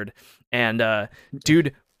around third. And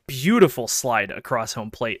dude, beautiful slide across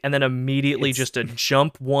home plate, and then immediately just a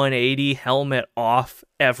jump 180 helmet off,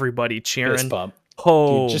 everybody cheering. Fist pump.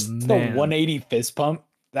 Oh, dude, just man. the 180 fist pump.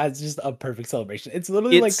 That's just a perfect celebration. It's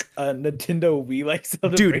literally like a Nintendo Wii like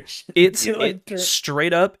celebration. Dude, it's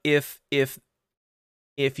straight up. If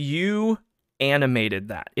you animated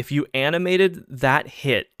that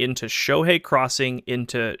hit into Shohei crossing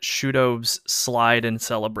into Shudo's slide and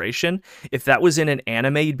celebration, if that was in an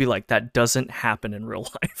anime, you'd be like, that doesn't happen in real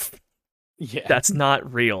life. Yeah, that's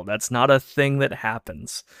not real. That's not a thing that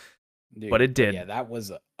happens. Dude, but it did. Yeah, that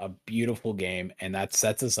was a beautiful game, and that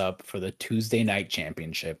sets us up for the Tuesday night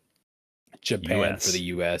championship. Japan for the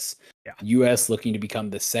US. Yeah. US looking to become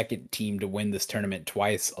the second team to win this tournament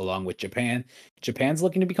twice, along with Japan. Japan's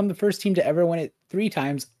looking to become the first team to ever win it 3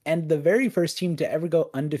 times, and the very first team to ever go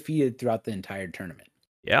undefeated throughout the entire tournament.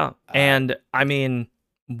 Yeah. And I mean,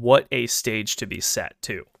 what a stage to be set,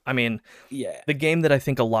 too. I mean, the game that I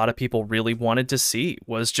think a lot of people really wanted to see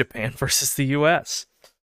was Japan versus the US.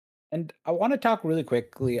 And I want to talk really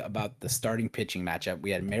quickly about the starting pitching matchup. We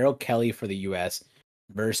had Merrill Kelly for the US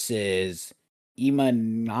versus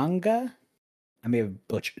Imananga. I may have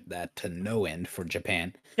butchered that to no end for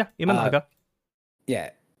Japan. Yeah, Imananga.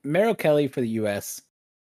 Merrill Kelly for the US.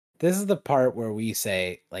 This is the part where we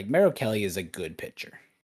say, like, Merrill Kelly is a good pitcher.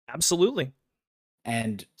 Absolutely.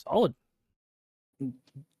 And solid.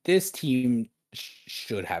 This team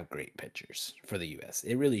should have great pitchers for the US.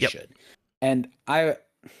 It really should. And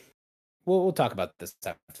we'll talk about this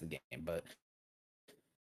after the game, but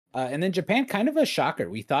and then Japan, kind of a shocker.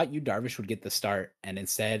 We thought Yu Darvish would get the start, and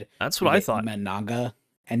instead that's what I thought. Imananga,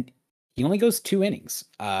 and he only goes 2 innings.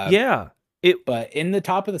 But in the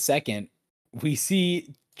top of the second, we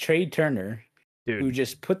see Trey Turner, Dude. who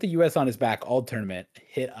just put the U.S. on his back all tournament,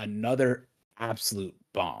 hit another absolute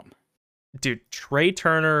bomb. Dude, Trey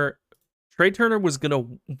Turner was gonna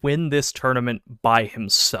win this tournament by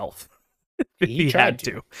himself. He had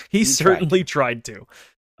to. He certainly tried to.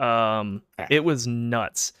 It was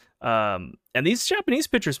nuts. And these Japanese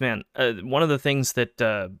pitchers, man, one of the things that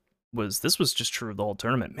this was just true of the whole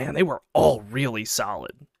tournament. Man, they were all really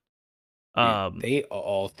solid. They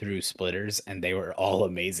all threw splitters and they were all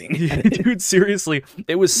amazing. Dude, seriously,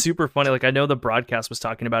 it was super funny. Like, I know the broadcast was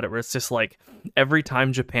talking about it, where it's just like every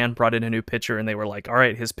time Japan brought in a new pitcher and they were like, all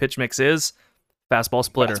right, his pitch mix is fastball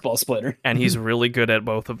splitter, and he's really good at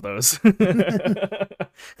both of those.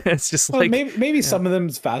 It's just like maybe some of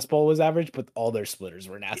them's fastball was average, but all their splitters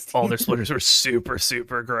were nasty. All their splitters were super,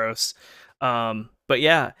 super gross. But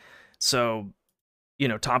yeah, so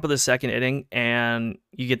top of the second inning, and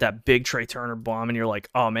you get that big Trey Turner bomb, and you're like,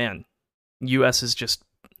 oh man, US is just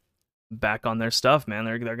back on their stuff, man.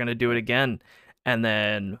 They're gonna do it again. And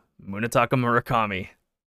then Munetaka Murakami,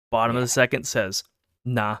 bottom of the second, says,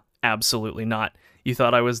 nah, absolutely not. You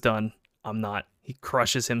thought I was done. I'm not. He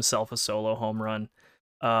crushes himself a solo home run.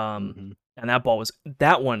 And that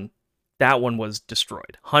one was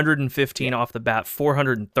destroyed. 115 off the bat,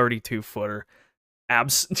 432 footer.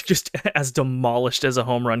 Just as demolished as a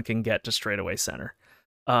home run can get to straightaway center.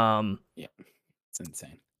 It's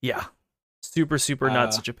insane. Yeah, super, super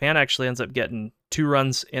nuts. Japan actually ends up getting 2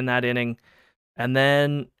 runs in that inning, and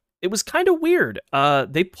then it was kind of weird.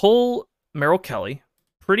 They pull Merrill Kelly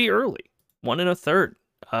pretty early, 1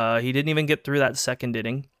 1/3. He didn't even get through that second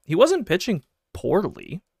inning. He wasn't pitching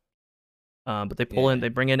poorly, but they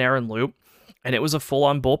bring in Aaron Loop, and it was a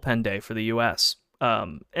full-on bullpen day for the U.S. I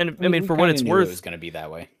mean, for what it's worth, it was going to be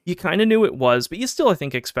that way. You kind of knew it was, but you still, I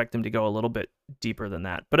think, expect him to go a little bit deeper than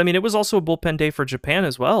that. But I mean, it was also a bullpen day for Japan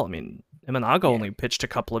as well. I mean, Imanaga only pitched a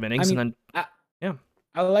couple of innings, and then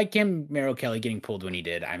I like him, Merrill Kelly, getting pulled when he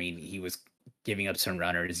did. I mean, he was giving up some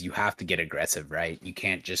runners. You have to get aggressive, right? You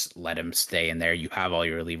can't just let him stay in there. You have all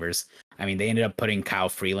your relievers. I mean, they ended up putting Kyle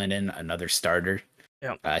Freeland in, another starter.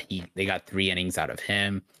 Yeah. They got 3 innings out of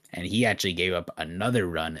him, and he actually gave up another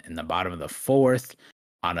run in the bottom of the 4th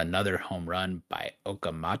on another home run by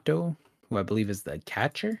Okamoto, who I believe is the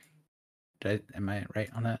catcher. Am I right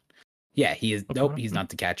on that? Yeah, he is. Nope, he's not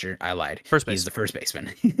the catcher. I lied. He's the first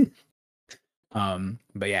baseman.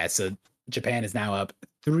 But yeah, so Japan is now up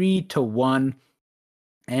 3-1,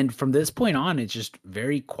 and from this point on, it's just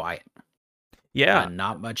very quiet. Yeah,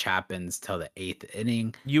 not much happens till the 8th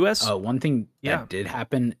inning. U.S. One thing that did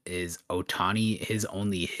happen is Ohtani, his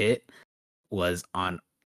only hit was on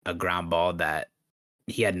a ground ball that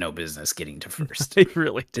he had no business getting to first. They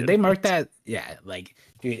really did. Did they mark that? Yeah, like,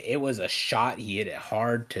 dude, it was a shot. He hit it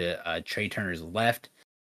hard to Trey Turner's left,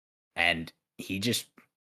 and he just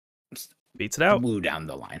beats it out. Blew down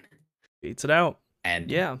the line. Beats it out. And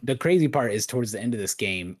the crazy part is towards the end of this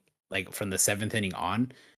game, like from the 7th inning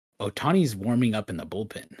on, Ohtani's warming up in the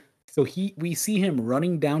bullpen. So we see him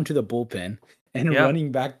running down to the bullpen and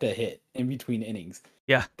running back to hit in between innings.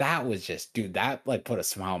 Yeah. That was just, dude, that like put a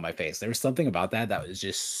smile on my face. There was something about that was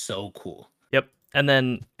just so cool. Yep. And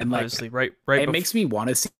then obviously right it makes me want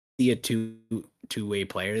to see a two-way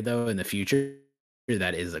player though in the future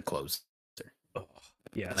that is a closer. Oh,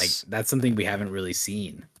 yes. Like that's something we haven't really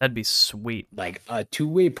seen. That'd be sweet. Like a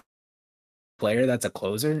two-way player that's a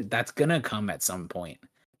closer, that's gonna come at some point.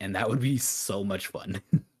 And that would be so much fun.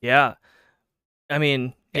 Yeah. I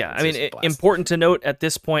mean, important to note at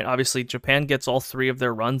this point, obviously, Japan gets all 3 of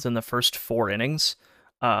their runs in the first 4 innings.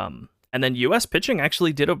 And then U.S. pitching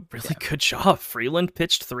actually did a really good job. Freeland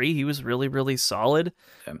pitched 3. He was really, really solid.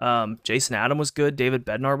 Jason Adam was good. David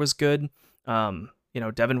Bednar was good.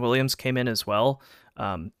 Devin Williams came in as well.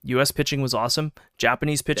 U.S. pitching was awesome.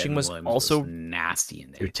 Japanese pitching was also nasty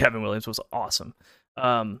in there. Dude, Devin Williams was awesome.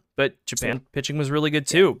 But Japan pitching was really good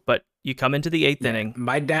too. But you come into the 8th inning.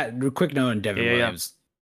 My dad, quick note on Devin Williams.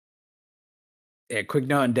 Yeah, quick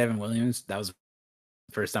note on Devin Williams. That was the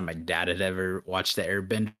first time my dad had ever watched the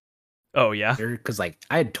Airbender. Oh yeah, because like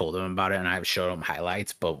I had told him about it and I showed him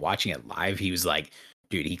highlights, but watching it live, he was like,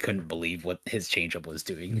 dude, he couldn't believe what his changeup was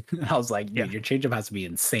doing. I was like, dude, your changeup has to be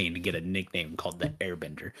insane to get a nickname called the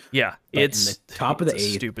Airbender. Yeah, it's in the top of the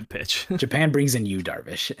 8th. Stupid pitch. Japan brings in Yu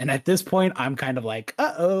Darvish, and at this point, I'm kind of like,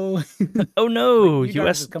 oh no, like,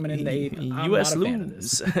 U.S. is coming in the 8th. U.S.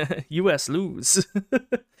 lose. U.S. lose.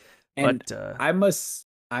 And I must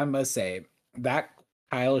say that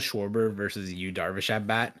Kyle Schwarber versus Yu Darvish at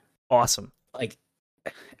bat, awesome. Like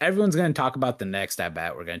everyone's going to talk about the next at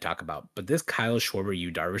bat we're going to talk about, but this Kyle Schwarber Yu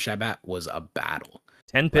Darvish at bat was a battle.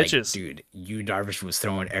 10 pitches. Dude, Yu Darvish was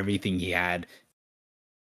throwing everything he had.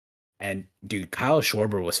 And dude, Kyle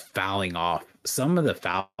Schwarber was fouling off. Some of the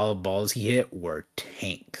foul balls he hit were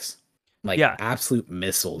tanks. Like absolute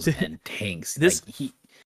missiles and tanks.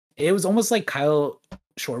 It was almost like Kyle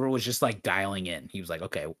Schwarber was just like dialing in. He was like,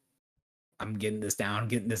 okay, I'm getting this down,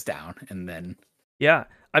 and then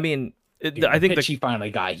I mean, I think that he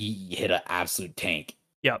finally got, he hit an absolute tank.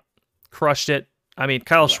 Yep, crushed it. I mean,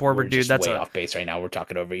 Kyle Schwarber, dude, that's way off base right now. We're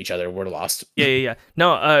talking over each other. We're lost. Yeah.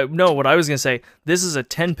 No, what I was gonna say, this is a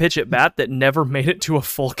 10 pitch at bat that never made it to a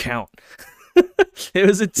full count. It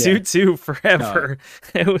was a 2-2 forever.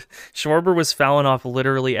 No. Schwarber was fouling off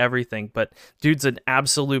literally everything, but dude's an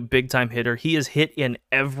absolute big time hitter. He is hit in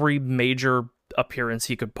every major appearance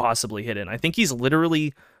he could possibly hit in. I think he's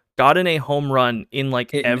literally gotten a home run in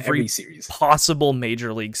like every series, possible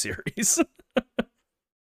major league series.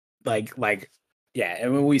 Yeah,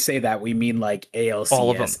 and when we say that, we mean like ALCS,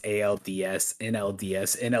 all of them. ALDS,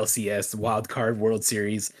 NLDS, NLCS, Wild Card, World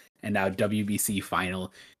Series, and now WBC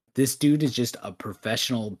Final. This dude is just a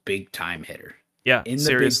professional big-time hitter. Yeah, in the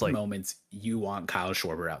seriously. big moments, you want Kyle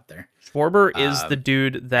Schwarber out there. Schwarber is the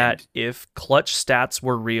dude that if clutch stats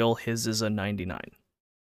were real, his is a 99.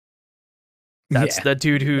 That's the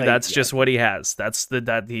dude who, just what he has. That's the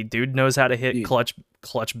dude knows how to hit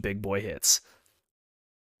clutch big boy hits.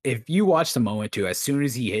 If you watch the moment too, as soon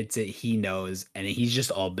as he hits it, he knows, and he's just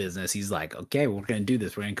all business. He's like, okay, we're going to do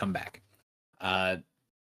this. We're going to come back. And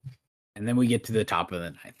then we get to the top of the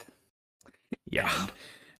ninth. Yeah. And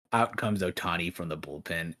out comes Ohtani from the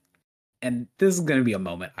bullpen. And this is going to be a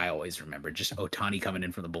moment I always remember. Just Ohtani coming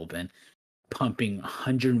in from the bullpen, pumping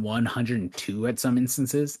 101, 102 at some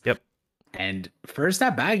instances. Yep. And first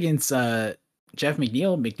at bat against Jeff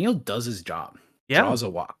McNeil. McNeil does his job. Yeah. Draws a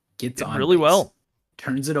walk. Gets on really base, well.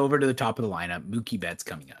 Turns it over to the top of the lineup. Mookie Betts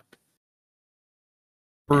coming up.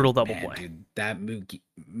 Brutal double play. Dude, that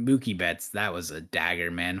Mookie Betts, that was a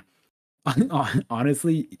dagger, man.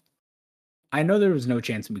 Honestly, I know there was no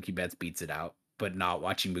chance Mookie Betts beats it out, but not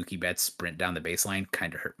watching Mookie Betts sprint down the baseline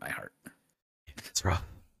kind of hurt my heart. It's rough.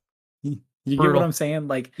 You get what I'm saying?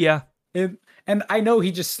 Like, yeah. And I know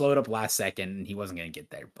he just slowed up last second and he wasn't going to get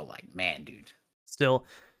there, but like, man, dude. Still,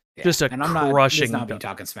 just a and I'm crushing. Not be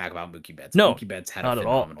talking smack about Mookie Betts. No, Mookie Betts had a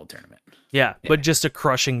phenomenal tournament. Yeah, but just a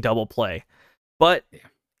crushing double play. But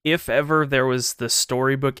if ever there was the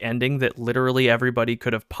storybook ending that literally everybody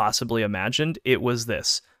could have possibly imagined, it was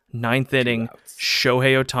this. Ninth inning,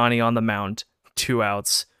 Shohei Ohtani on the mound, 2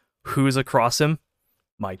 outs. Who's across him?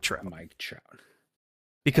 Mike Trout.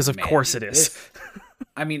 Because of course it is.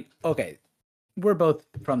 I mean, okay, we're both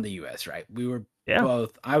from the U.S., right? We were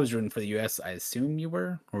both. I was rooting for the U.S. I assume you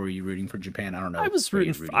were, or were you rooting for Japan? I don't know. I was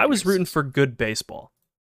rooting for good baseball.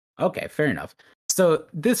 Okay, fair enough. So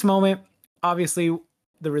this moment, obviously,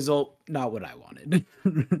 the result not what I wanted.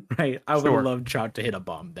 Right? I would have loved Trout to hit a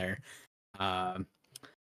bomb there.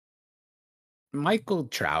 Michael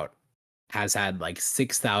Trout has had like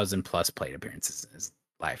 6,000 plus plate appearances in his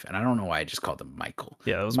life, and I don't know why I just called him Michael.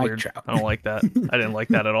 Yeah, that was Mike weird. Trout. I don't like that. I didn't like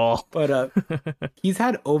that at all. But he's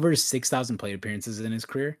had over 6,000 plate appearances in his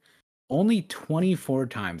career. Only 24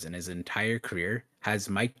 times in his entire career has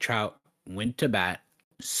Mike Trout went to bat,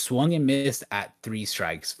 swung and missed at 3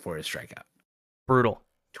 strikes for a strikeout. Brutal.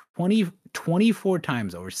 24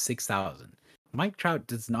 times over 6,000. Mike Trout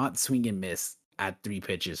does not swing and miss at 3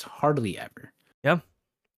 pitches, hardly ever. Yeah.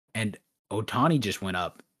 And Ohtani just went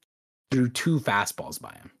up, threw 2 fastballs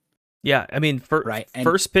by him. Yeah, I mean,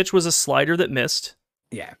 first pitch was a slider that missed.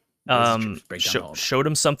 Yeah. Showed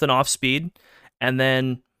him something off speed, and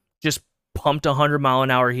then just pumped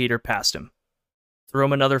 100-mile-an-hour heater past him. Threw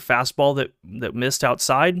him another fastball that missed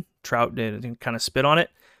outside. Trout did kind of spit on it.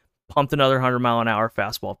 Pumped another 100-mile-an-hour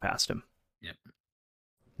fastball past him. Yep.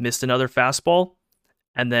 Missed another fastball,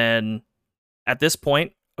 and then at this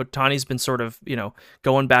point, Ohtani's been sort of,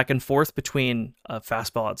 going back and forth between a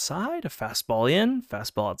fastball outside, a fastball in,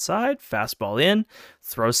 fastball outside, fastball in,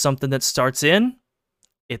 throws something that starts in,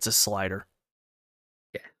 it's a slider.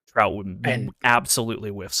 Yeah. Trout absolutely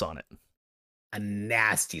whiffs on it. A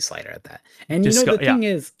nasty slider at that. And the thing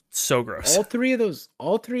is, so gross. All three of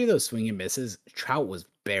those swing and misses, Trout was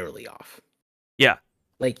barely off. Yeah.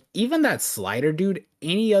 Like even that slider, dude,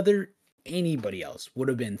 anybody else would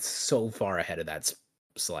have been so far ahead of that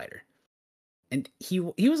slider. And he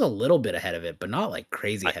was a little bit ahead of it, but not like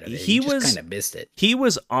crazy ahead of it. He just kind of missed it. He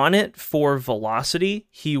was on it for velocity.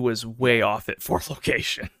 He was way off it for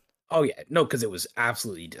location. Oh yeah. No, because it was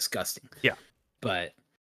absolutely disgusting. Yeah.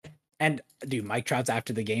 And dude, Mike Trout's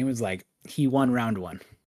after the game was like, he won round 1.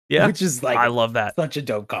 Yeah. Which is like, I love that. Such a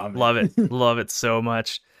dope comment. Love it. Love it so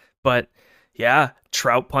much. But Yeah,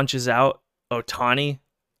 Trout punches out. Ohtani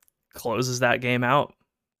closes that game out.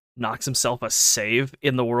 Knocks himself a save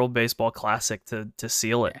in the World Baseball Classic to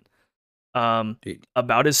seal it. Dude,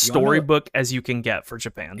 About as you wanna know- storybook as you can get for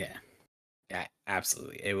Japan. Yeah,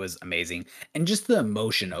 absolutely. It was amazing. And just the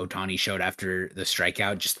emotion Ohtani showed after the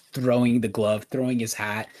strikeout, just throwing the glove, throwing his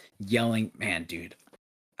hat, yelling, man, dude,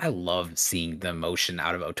 I love seeing the emotion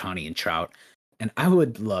out of Ohtani and Trout. And I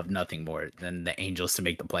would love nothing more than the Angels to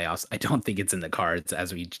make the playoffs. I don't think it's in the cards,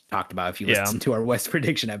 as we talked about if you listen to our West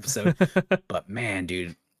prediction episode. But man,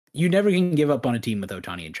 dude, you never can give up on a team with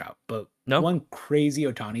Ohtani and Trout. But one crazy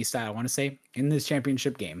Ohtani stat I want to say in this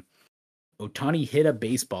championship game, Ohtani hit a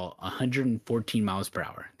baseball 114 miles per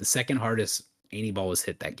hour. The second hardest any ball was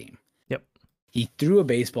hit that game. Yep. He threw a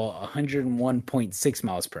baseball 101.6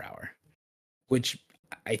 miles per hour, which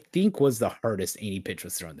I think was the hardest any pitch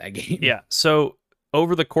was thrown that game. Yeah. So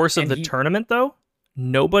over the course of the tournament, though,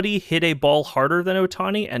 nobody hit a ball harder than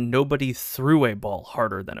Ohtani, and nobody threw a ball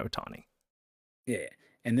harder than Ohtani. Yeah.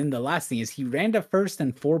 And then the last thing is he ran to first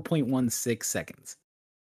in 4.16 seconds.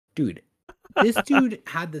 Dude, this dude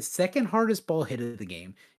had the second hardest ball hit of the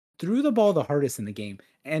game, threw the ball the hardest in the game,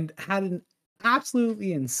 and had an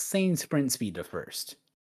absolutely insane sprint speed to first.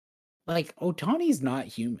 Like, Ohtani's not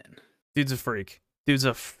human. Dude's a freak. Dude's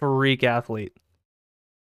a freak athlete.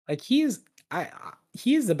 Like, he is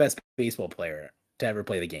the best baseball player to ever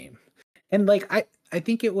play the game. And like I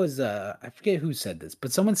think it was I forget who said this,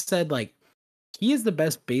 but someone said like he is the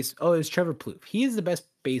best it was Trevor Plouffe. He is the best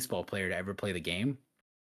baseball player to ever play the game.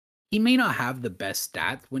 He may not have the best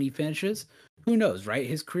stats when he finishes. Who knows, right?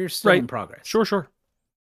 His career's still in progress. Sure.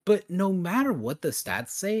 But no matter what the stats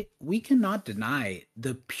say, we cannot deny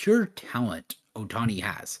the pure talent Ohtani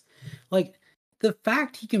has. Like, the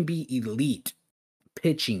fact he can be elite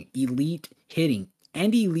pitching, elite hitting,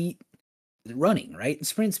 and elite running, right?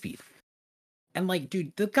 Sprint speed. And like,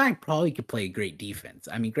 dude, the guy probably could play great defense.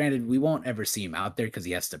 I mean, granted, we won't ever see him out there because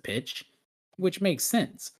he has to pitch, which makes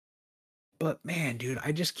sense. But man, dude,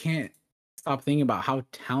 I just can't stop thinking about how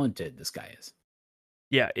talented this guy is.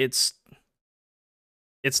 Yeah, it's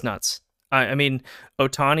nuts. I mean,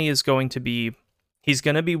 Ohtani is going to be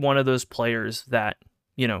one of those players that,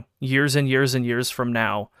 you know, years and years and years from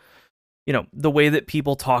now, you know, the way that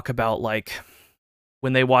people talk about like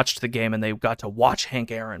when they watched the game and they got to watch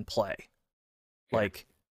Hank Aaron play. Like,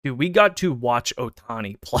 dude, we got to watch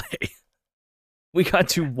Ohtani play. We got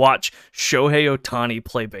to watch Shohei Ohtani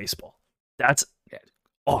play baseball. That's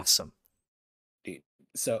awesome. Dude,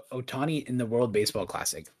 so Ohtani in the World Baseball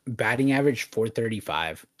Classic, batting average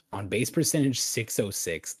 435, on base percentage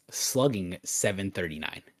 606, slugging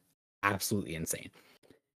 739. Absolutely insane.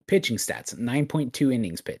 Pitching stats, 9.2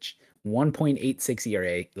 innings pitched, 1.86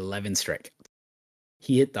 ERA, 11 strikeouts.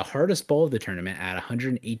 He hit the hardest ball of the tournament at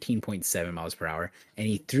 118.7 miles per hour, and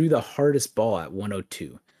he threw the hardest ball at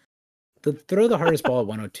 102. To throw the hardest ball at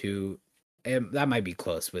 102, that might be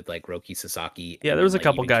close with like Roki Sasaki. Yeah, there was a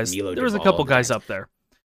couple guys. There was a couple guys up there,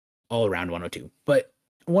 all around 102. But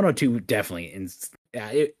 102 definitely.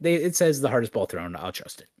 It says the hardest ball thrown. I'll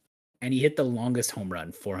trust it. And he hit the longest home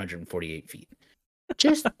run, 448 feet.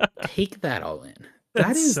 Just take that all in.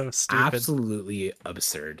 That is so absolutely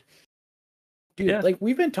absurd. Dude, like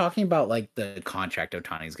we've been talking about like the contract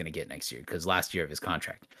Ohtani's going to get next year because last year of his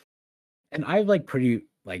contract. And I've like pretty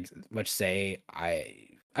like much say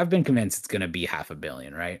I've been convinced it's going to be $500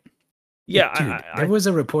 million, right? Yeah. Dude, there was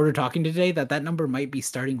a reporter talking today that number might be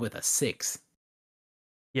starting with a 6.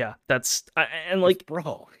 Yeah, that's and like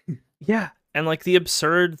bro. Yeah, and like the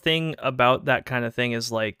absurd thing about that kind of thing is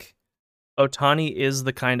like Ohtani is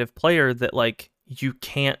the kind of player that like you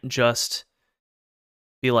can't just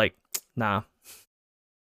be like, nah,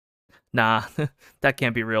 that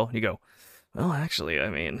can't be real. You go, well, actually, I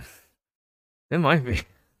mean, it might be.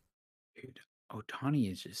 Dude,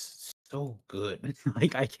 Ohtani is just so good.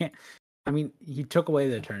 Like he took away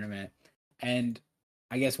the tournament. And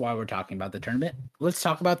I guess while we're talking about the tournament, let's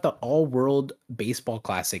talk about the All-World Baseball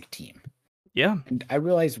Classic team. Yeah. And I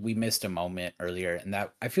realized we missed a moment earlier, and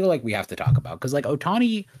that I feel like we have to talk about. Because like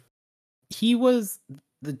Ohtani, he was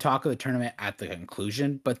the talk of the tournament at the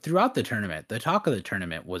conclusion, but throughout the tournament, the talk of the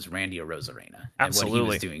tournament was Randy Arozarena and what he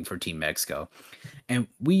was doing for Team Mexico. And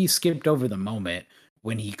we skipped over the moment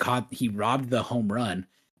when he robbed the home run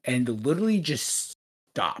and literally just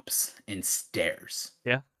stops and stares.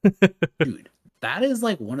 Yeah. Dude, that is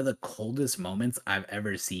like one of the coldest moments I've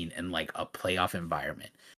ever seen in like a playoff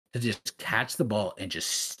environment, to just catch the ball and just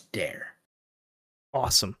stare.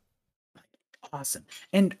 Awesome.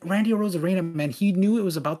 And Randy Arozarena, man, he knew it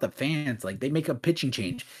was about the fans. Like, they make a pitching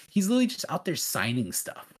change. He's literally just out there signing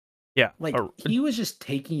stuff. Yeah. Like, he was just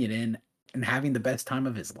taking it in and having the best time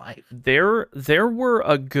of his life. There were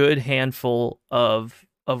a good handful of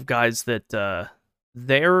guys that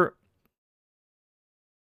their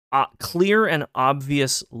clear and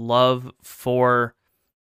obvious love for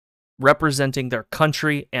representing their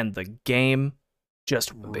country and the game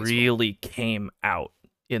just really came out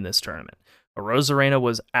in this tournament. Rosarena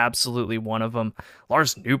was absolutely one of them.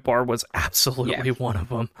 Lars Newbar was absolutely one of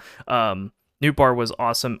them. Newbar was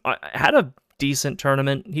awesome. Had a decent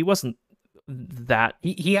tournament. He wasn't that...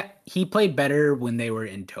 He played better when they were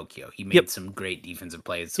in Tokyo. He made some great defensive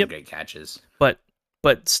plays, some great catches. But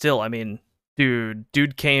still, I mean,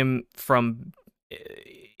 dude came from,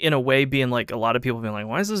 in a way, being like, a lot of people being like,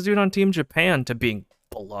 why is this dude on Team Japan, to being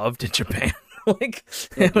beloved in Japan. Like,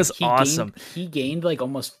 it was awesome. He gained like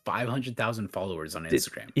almost 500,000 followers on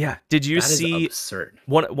Instagram. Did you see? Absurd.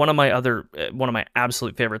 One of my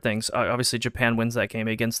absolute favorite things. Obviously, Japan wins that game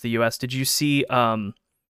against the U.S. Did you see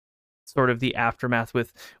sort of the aftermath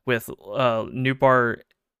with Newbar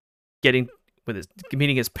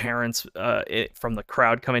meeting his parents from the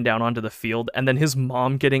crowd coming down onto the field, and then his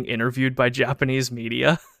mom getting interviewed by Japanese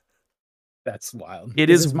media? That's wild. It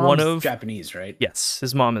is one of Japanese, right? Yes,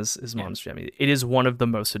 his mom's Japanese. It is one of the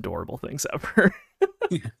most adorable things ever.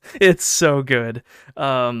 It's so good.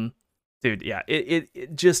 Dude, yeah,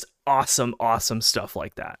 it just awesome stuff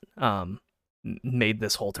like that. Made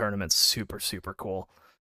this whole tournament super, super cool.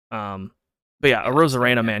 But yeah,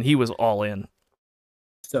 Rosarena, man, he was all in.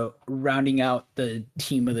 So rounding out the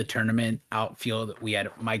team of the tournament outfield, we had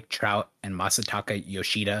Mike Trout and Masataka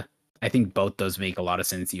Yoshida. I think both those make a lot of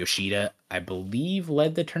sense. Yoshida, I believe,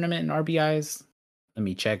 led the tournament in RBIs. Let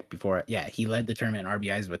me check before. Yeah, he led the tournament in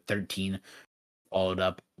RBIs with 13, followed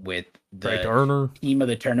up with the team of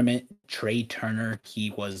the tournament, Trey Turner. He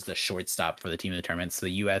was the shortstop for the team of the tournament. So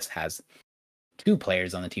the U.S. has 2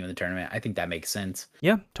 players on the team of the tournament. I think that makes sense.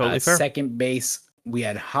 Yeah, totally fair. Second base, we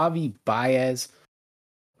had Javi Baez,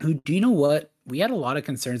 who, do you know what? We had a lot of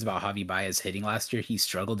concerns about Javi Baez hitting last year. He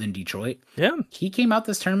struggled in Detroit. Yeah. He came out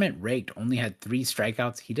this tournament raked, only had 3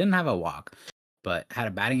 strikeouts. He didn't have a walk, but had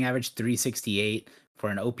a batting average 368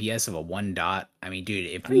 for an OPS of a 1 dot. I mean, dude,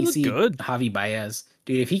 if we see Javi Baez,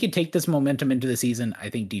 dude, if he could take this momentum into the season, I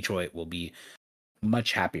think Detroit will be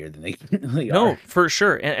much happier than they really are. No, for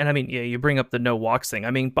sure. And I mean, yeah, you bring up the no walks thing.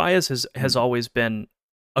 I mean, Baez has always been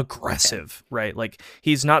aggressive, right? Like,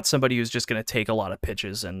 he's not somebody who's just going to take a lot of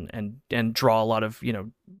pitches and draw a lot of,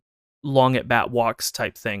 long at bat walks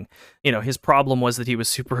type thing. His problem was that he was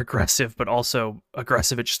super aggressive, but also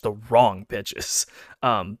aggressive at just the wrong pitches.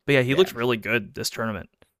 But yeah, he looked really good this tournament.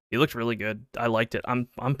 He looked really good. I liked it. I'm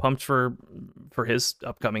pumped for his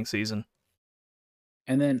upcoming season.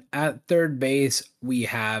 And then at third base, we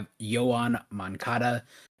have Yoan Moncada.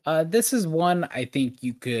 This is one I think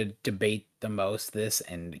you could debate the most, this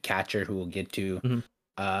and catcher, who we'll get to.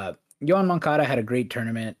 Yoan Moncada had a great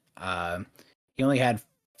tournament. He only had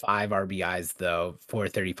 5 RBIs, though,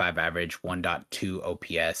 435 average, 1.2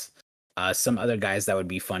 OPS. Some other guys that would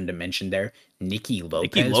be fun to mention there. Nicky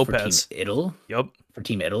Lopez. For Team Italy. Yep. For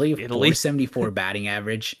Team Italy. 474 batting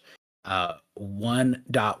average,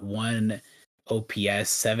 1.1 OPS,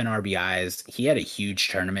 7 RBIs. He had a huge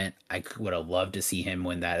tournament. I would have loved to see him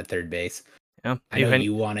win that at third base. Yeah, I know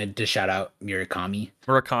you wanted to shout out Murakami.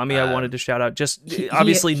 I wanted to shout out. Just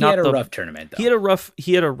obviously not a rough tournament, though. He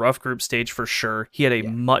had a rough group stage for sure. He had a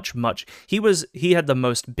much he had the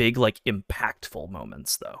most big, like, impactful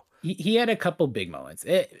moments, though. He had a couple big moments.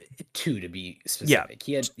 2 to be specific.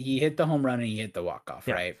 Yeah. He hit the home run and he hit the walk-off,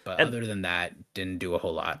 right? But other than that, didn't do a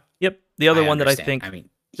whole lot. Yep. The other one that I think,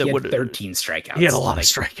 he had 13 strikeouts. He had a lot of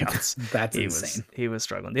strikeouts. That's insane. He was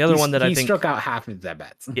struggling. The other one that I think he struck out half of his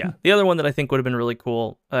at-bats. Yeah. The other one that I think would have been really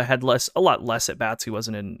cool, had a lot less at-bats. He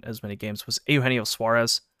wasn't in as many games, was Eugenio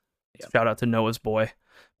Suarez. Yep. Shout out to Noah's boy.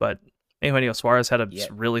 But Eugenio Suarez had a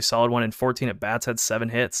really solid one in 14 at-bats, had 7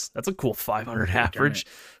 hits. That's a cool 500 average.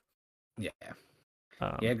 Yeah.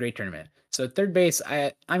 Great tournament. So third base,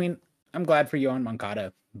 I mean, I'm glad for Yoan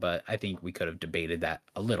Moncada, but I think we could have debated that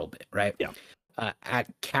a little bit, right? Yeah. At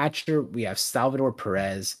catcher, we have Salvador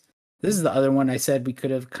Perez. This is the other one I said we could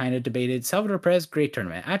have kind of debated. Salvador Perez, great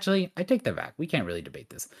tournament. Actually, I take that back. We can't really debate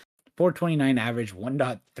this. 429 average,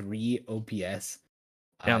 1.3 OPS.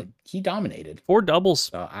 He dominated. 4 doubles.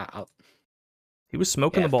 So he was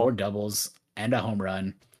smoking the ball. 4 doubles and a home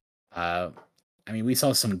run. I mean, we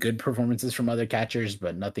saw some good performances from other catchers,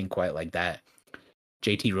 but nothing quite like that.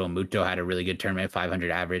 JT Realmuto had a really good tournament, 500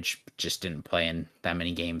 average, just didn't play in that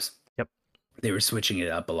many games. Yep. They were switching it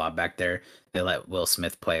up a lot back there. They let Will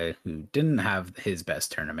Smith play, who didn't have his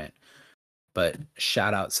best tournament. But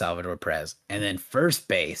shout out Salvador Perez. And then first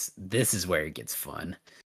base, this is where it gets fun.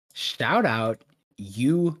 Shout out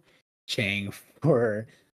Yu Chang for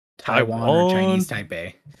Taiwan or Chinese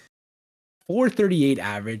Taipei. 438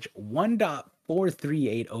 average,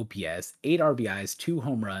 1.438 OPS, 8 RBIs, 2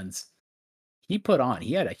 home runs. He put on.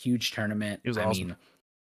 He had a huge tournament. He was I awesome. mean,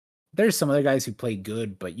 there's some other guys who played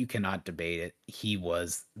good, but you cannot debate it. He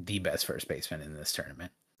was the best first baseman in this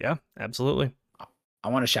tournament. Yeah, absolutely. I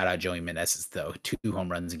want to shout out Joey Meneses, though. 2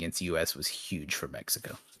 home runs against the U.S. was huge for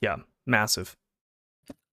Mexico. Yeah, massive.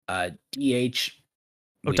 DH.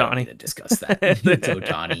 We Ohtani. don't need to discuss that. It's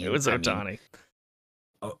Ohtani. It was Ohtani.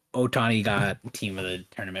 Ohtani got team of the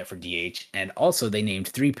tournament for DH, and also they named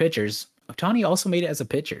 3 pitchers. Ohtani also made it as a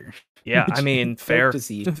pitcher. Yeah, I mean, fair to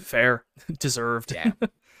see. Fair, deserved. Yeah.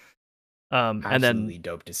 And then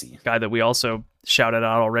dope to see. Guy that we also shouted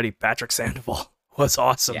out already, Patrick Sandoval, was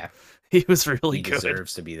awesome. Yeah, he was really he good.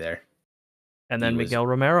 Deserves to be there. And then Miguel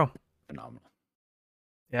Romero, phenomenal.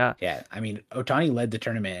 Yeah. I mean, Ohtani led the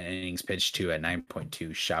tournament in innings pitched too at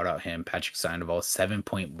 9.2. Shout out him. Patrick Sandoval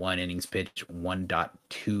 7.1 innings pitched,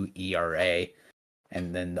 1.2 ERA.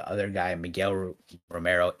 And then the other guy, Miguel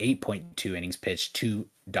Romero, 8.2 innings pitched,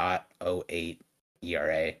 2.08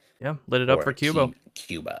 ERA. Yeah, lit it up for Cuba.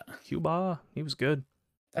 Cuba. He was good.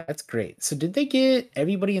 That's great. So did they get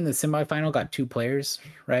everybody in the semifinal got 2 players,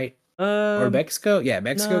 right? Or Mexico? Yeah,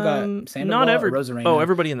 Mexico got Sandoval, not every. Rosarena. Oh,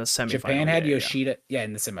 everybody in the semifinal. Japan had Yoshida. Yeah,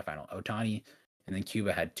 in the semifinal. Ohtani, and then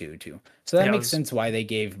Cuba had 2 too. So that makes sense why they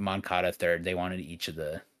gave Moncada third. They wanted each of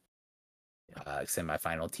the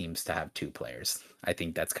semifinal teams to have 2 players. I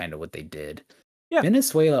think that's kind of what they did. Yeah.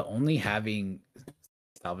 Venezuela only having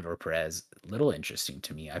Salvador Perez, little interesting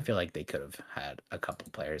to me. I feel like they could have had a couple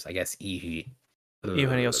players. I guess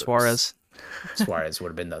Eugenio Suarez. Suarez would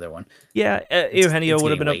have been the other one. Yeah, Eugenio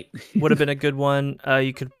would have been a good one.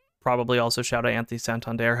 You could probably also shout out Anthony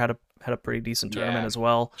Santander. Had a pretty decent tournament as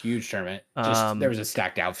well. Huge tournament. Just there was a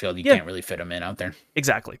stacked outfield. You can't really fit them in out there.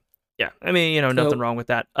 Exactly. Yeah, I mean, nothing wrong with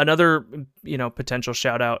that. Another, potential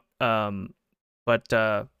shout out. But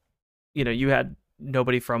you had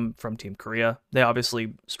nobody from Team Korea. They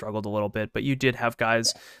obviously struggled a little bit, but you did have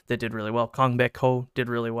guys that did really well. Kang Baek Ho did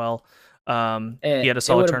really well. He had a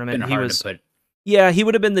solid tournament. He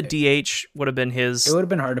would have been the DH. Would have been his. It would have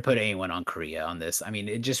been hard to put anyone on Korea on this. I mean,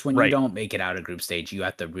 it just when you don't make it out of group stage, you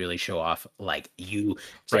have to really show off like you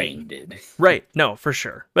did. Right. No, for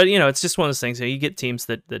sure. But it's just one of those things. You get teams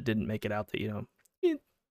that didn't make it out that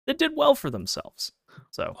that did well for themselves.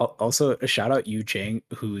 So also a shout out Yu Chang,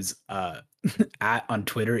 who's on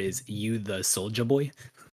Twitter is you the Soldier Boy.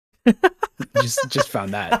 just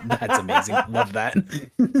found that. That's amazing. Love that.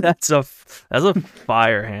 That's a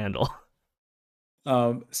fire handle.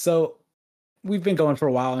 So we've been going for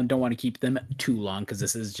a while and don't want to keep them too long because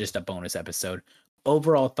this is just a bonus episode.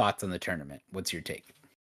 Overall thoughts on the tournament. What's your take?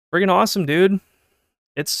 Friggin' awesome, dude.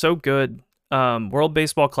 It's so good. World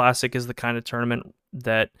Baseball Classic is the kind of tournament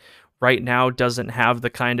that right now doesn't have the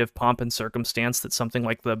kind of pomp and circumstance that something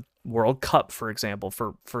like the World Cup, for example,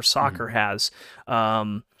 for soccer has.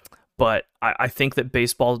 But I think that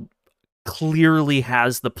baseball clearly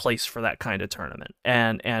has the place for that kind of tournament.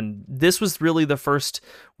 And this was really the first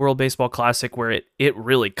World Baseball Classic where it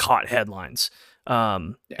really caught headlines.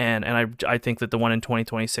 And I think that the one in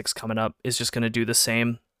 2026 coming up is just going to do the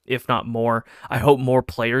same, if not more. I hope more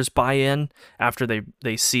players buy in after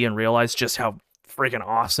they see and realize just how freaking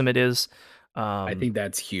awesome it is. I think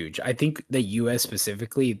that's huge. I think the U.S.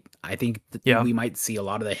 specifically, I think we might see a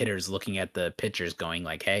lot of the hitters looking at the pitchers going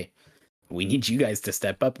like, hey, we need you guys to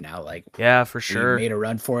step up now. Like, yeah, for sure. We made a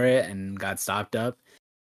run for it and got stopped up.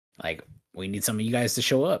 Like, we need some of you guys to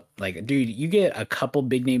show up. Like, dude, you get a couple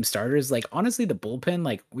big name starters. Like, honestly, the bullpen,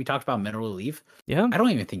 like we talked about Mineral Relief. Yeah. I don't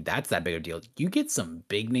even think that's that big a deal. You get some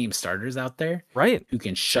big name starters out there. Right. Who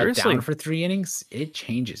can shut down for 3 innings. It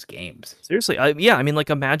changes games. Seriously. I mean, like,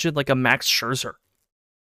 imagine like a Max Scherzer.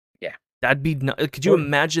 Yeah. That'd be, could you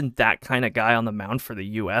imagine that kind of guy on the mound for the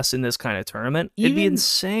U.S. in this kind of tournament? It'd be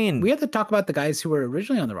insane. We have to talk about the guys who were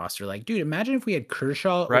originally on the roster. Like, dude, imagine if we had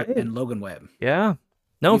Kershaw and Logan Webb. Yeah.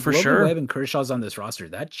 No, for sure. Logan Webb and Kershaw's on this roster.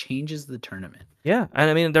 That changes the tournament. Yeah, and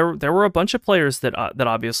I mean there were a bunch of players that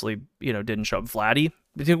obviously didn't show up. Vladdy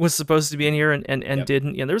was supposed to be in here and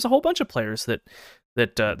didn't. There was a whole bunch of players that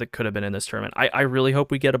could have been in this tournament. I really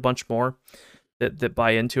hope we get a bunch more that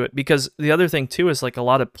buy into it, because the other thing too is like a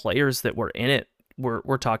lot of players that were in it.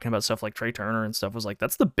 We're talking about stuff like Trey Turner and stuff was like,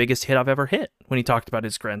 that's the biggest hit I've ever hit. When he talked about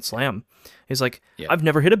his Grand Slam, he's like, I've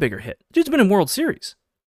never hit a bigger hit. Dude's been in World Series.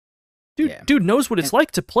 Dude knows what it's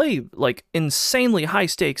like to play like insanely high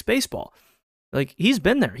stakes baseball. Like, he's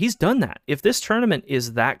been there. He's done that. If this tournament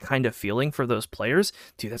is that kind of feeling for those players,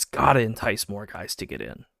 dude, that's got to entice more guys to get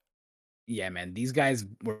in. Yeah, man, these guys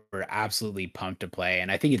were absolutely pumped to play,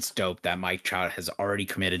 and I think it's dope that Mike Trout has already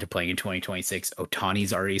committed to playing in 2026.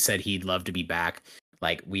 Otani's already said he'd love to be back.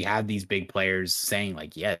 Like, we have these big players saying,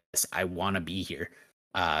 like, yes, I want to be here.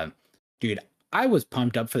 Uh, Dude, I was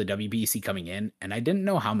pumped up for the WBC coming in, and I didn't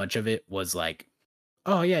know how much of it was like,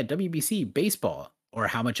 oh yeah, WBC baseball, or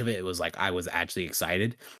how much of it was like I was actually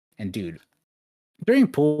excited. And dude, during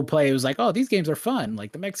pool play, it was like, oh, these games are fun.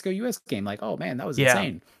 Like the Mexico US game, like, oh man, that was Yeah.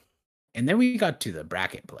 insane. And then we got to the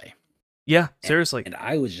bracket play. Yeah, seriously. And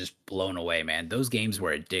I was just blown away, man. Those games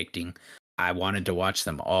were addicting. I wanted to watch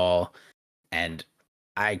them all, and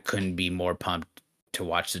I couldn't be more pumped to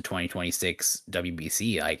watch the 2026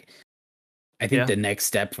 WBC. Like, I think the next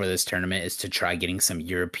step for this tournament is to try getting some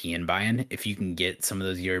European buy-in. If you can get some of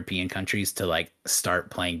those European countries to like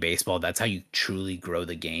start playing baseball, that's how you truly grow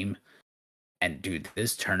the game. And dude,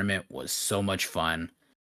 this tournament was so much fun.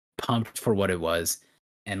 Pumped for what it was.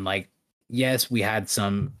 And like, yes, we had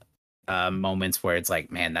some moments where it's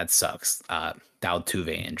like, man, that sucks. The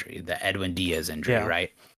Altuve injury, the Edwin Diaz injury,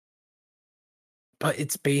 right? But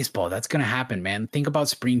it's baseball. That's gonna happen, man. Think about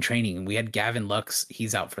spring training. We had Gavin Lux.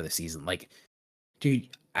 He's out for the season. Like, dude,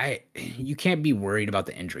 you can't be worried about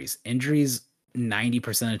the injuries. Injuries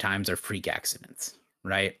 90% of the times are freak accidents,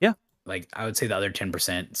 right? Yeah. Like, I would say the other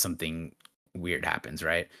 10% something weird happens,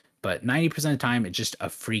 right? But 90% of the time it's just a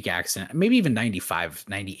freak accident. Maybe even 95,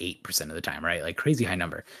 98% of the time, right? Like, crazy high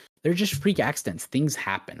number. They're just freak accidents. Things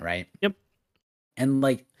happen, right? Yep. And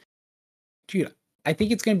like, dude, I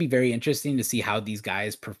think it's going to be very interesting to see how these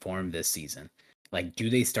guys perform this season. Like, do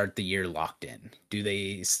they start the year locked in? Do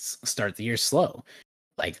they start the year slow?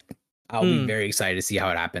 Like, I'll be very excited to see how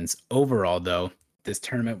it happens. Overall, though, this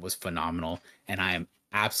tournament was phenomenal, and I am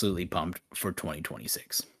absolutely pumped for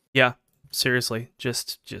 2026. Yeah, seriously,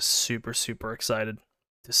 just super, super excited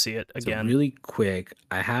to see it again. So really quick,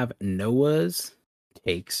 I have Noah's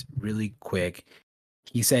takes really quick.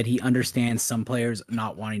 He said he understands some players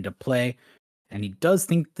not wanting to play, and he does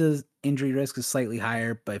think the injury risk is slightly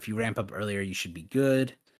higher, but if you ramp up earlier, you should be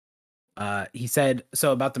good. He said,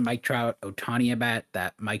 so about the Mike Trout Otani at bat,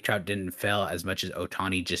 that Mike Trout didn't fail as much as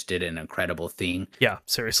Otani just did an incredible thing. Yeah,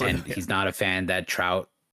 seriously. And he's not a fan that Trout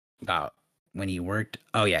got when he worked.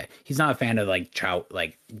 Oh, yeah. He's not a fan of like Trout.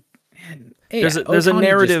 Like, man, there's a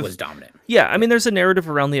narrative. Was dominant. Yeah, I mean, there's a narrative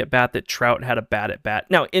around the at bat that Trout had a bad at bat.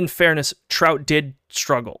 Now, in fairness, Trout did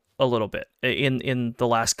struggle a little bit in the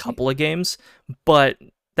last couple of games, but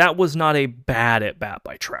that was not a bad at bat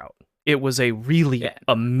by Trout. It was a really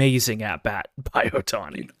amazing at bat by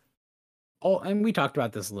Otani. And we talked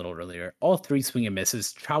about this a little earlier. All three swing and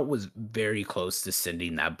misses. Trout was very close to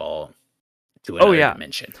sending that ball to another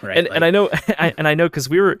dimension, right? And I know, because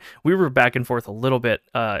we were back and forth a little bit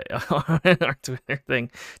on our Twitter thing.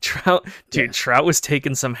 Trout was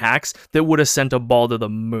taking some hacks that would have sent a ball to the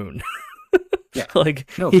moon. Yeah, like,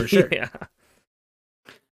 no, for sure. Yeah,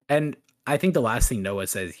 and I think the last thing Noah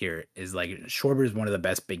says here is like Schwarber is one of the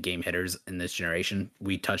best big game hitters in this generation.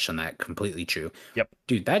 We touched on that. Completely true. Yep.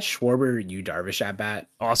 Dude, that Schwarber Darvish at bat,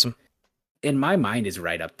 awesome. In my mind, is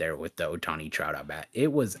right up there with the Otani Trout at bat.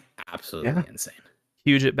 It was absolutely insane.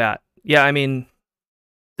 Huge at bat. Yeah, I mean,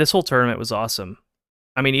 this whole tournament was awesome.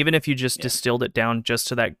 I mean, even if you just distilled it down just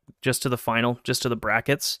to the final, just to the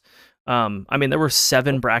brackets. I mean, there were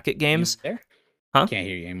 7 bracket games. You there? Huh? Can't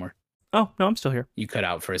hear you anymore. Oh, no, I'm still here. You cut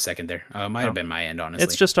out for a second there. It might have been my end, honestly.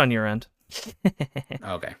 It's just on your end.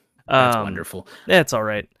 Okay. That's wonderful. That's all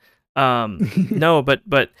right. No,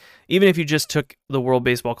 but even if you just took the World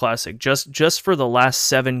Baseball Classic, just for the last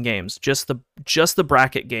 7 games, just the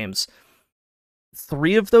bracket games,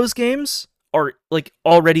 3 of those games are like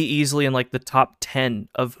already easily in like the top 10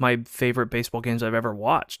 of my favorite baseball games I've ever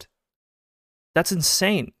watched. That's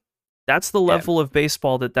insane. That's the level of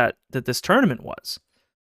baseball that this tournament was.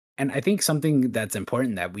 And I think something that's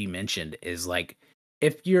important that we mentioned is like,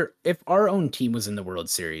 if our own team was in the World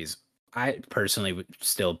Series, I personally would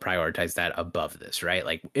still prioritize that above this, right?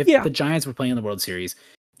 Like, if the Giants were playing in the World Series,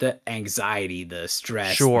 the anxiety, the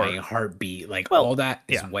stress, my heartbeat, like all that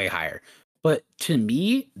is way higher. But to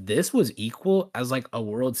me, this was equal as like a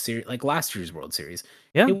World Series, like last year's World Series.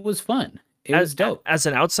 Yeah, it was fun. It was dope. As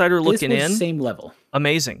an outsider looking in, same level,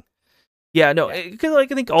 amazing. Yeah, no, because like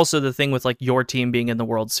I think also the thing with like your team being in the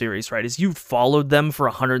World Series, right, is you followed them for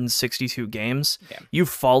 162 games. Yeah. You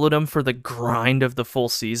followed them for the grind of the full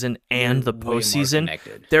season and the postseason.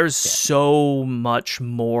 There's so much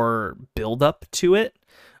more buildup to it.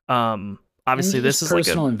 Obviously, this is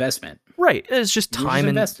personal like investment, right? It's just time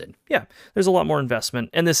invested. Yeah, there's a lot more investment,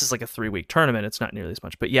 and this is like a 3-week tournament. It's not nearly as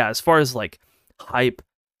much, but yeah, as far as like hype,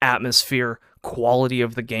 atmosphere, quality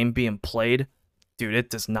of the game being played. dude,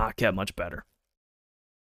 it does not get much better.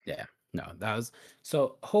 Yeah, no, that was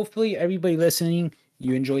so. Hopefully, everybody listening,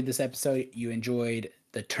 you enjoyed this episode. You enjoyed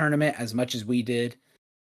the tournament as much as we did,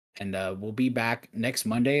 and we'll be back next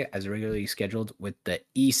Monday as regularly scheduled with the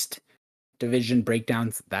East Division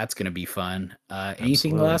breakdowns. That's gonna be fun.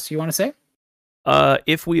 Anything Absolutely. else you want to say?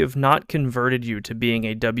 If we have not converted you to being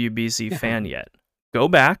a WBC fan yet, go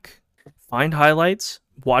back, find highlights,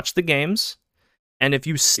 watch the games, and if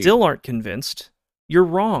you still aren't convinced, you're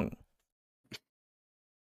wrong.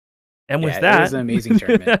 And with that, it was an amazing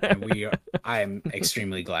tournament, and I am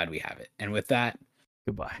extremely glad we have it. And with that,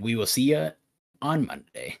 goodbye. We will see you on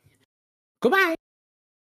Monday. Goodbye.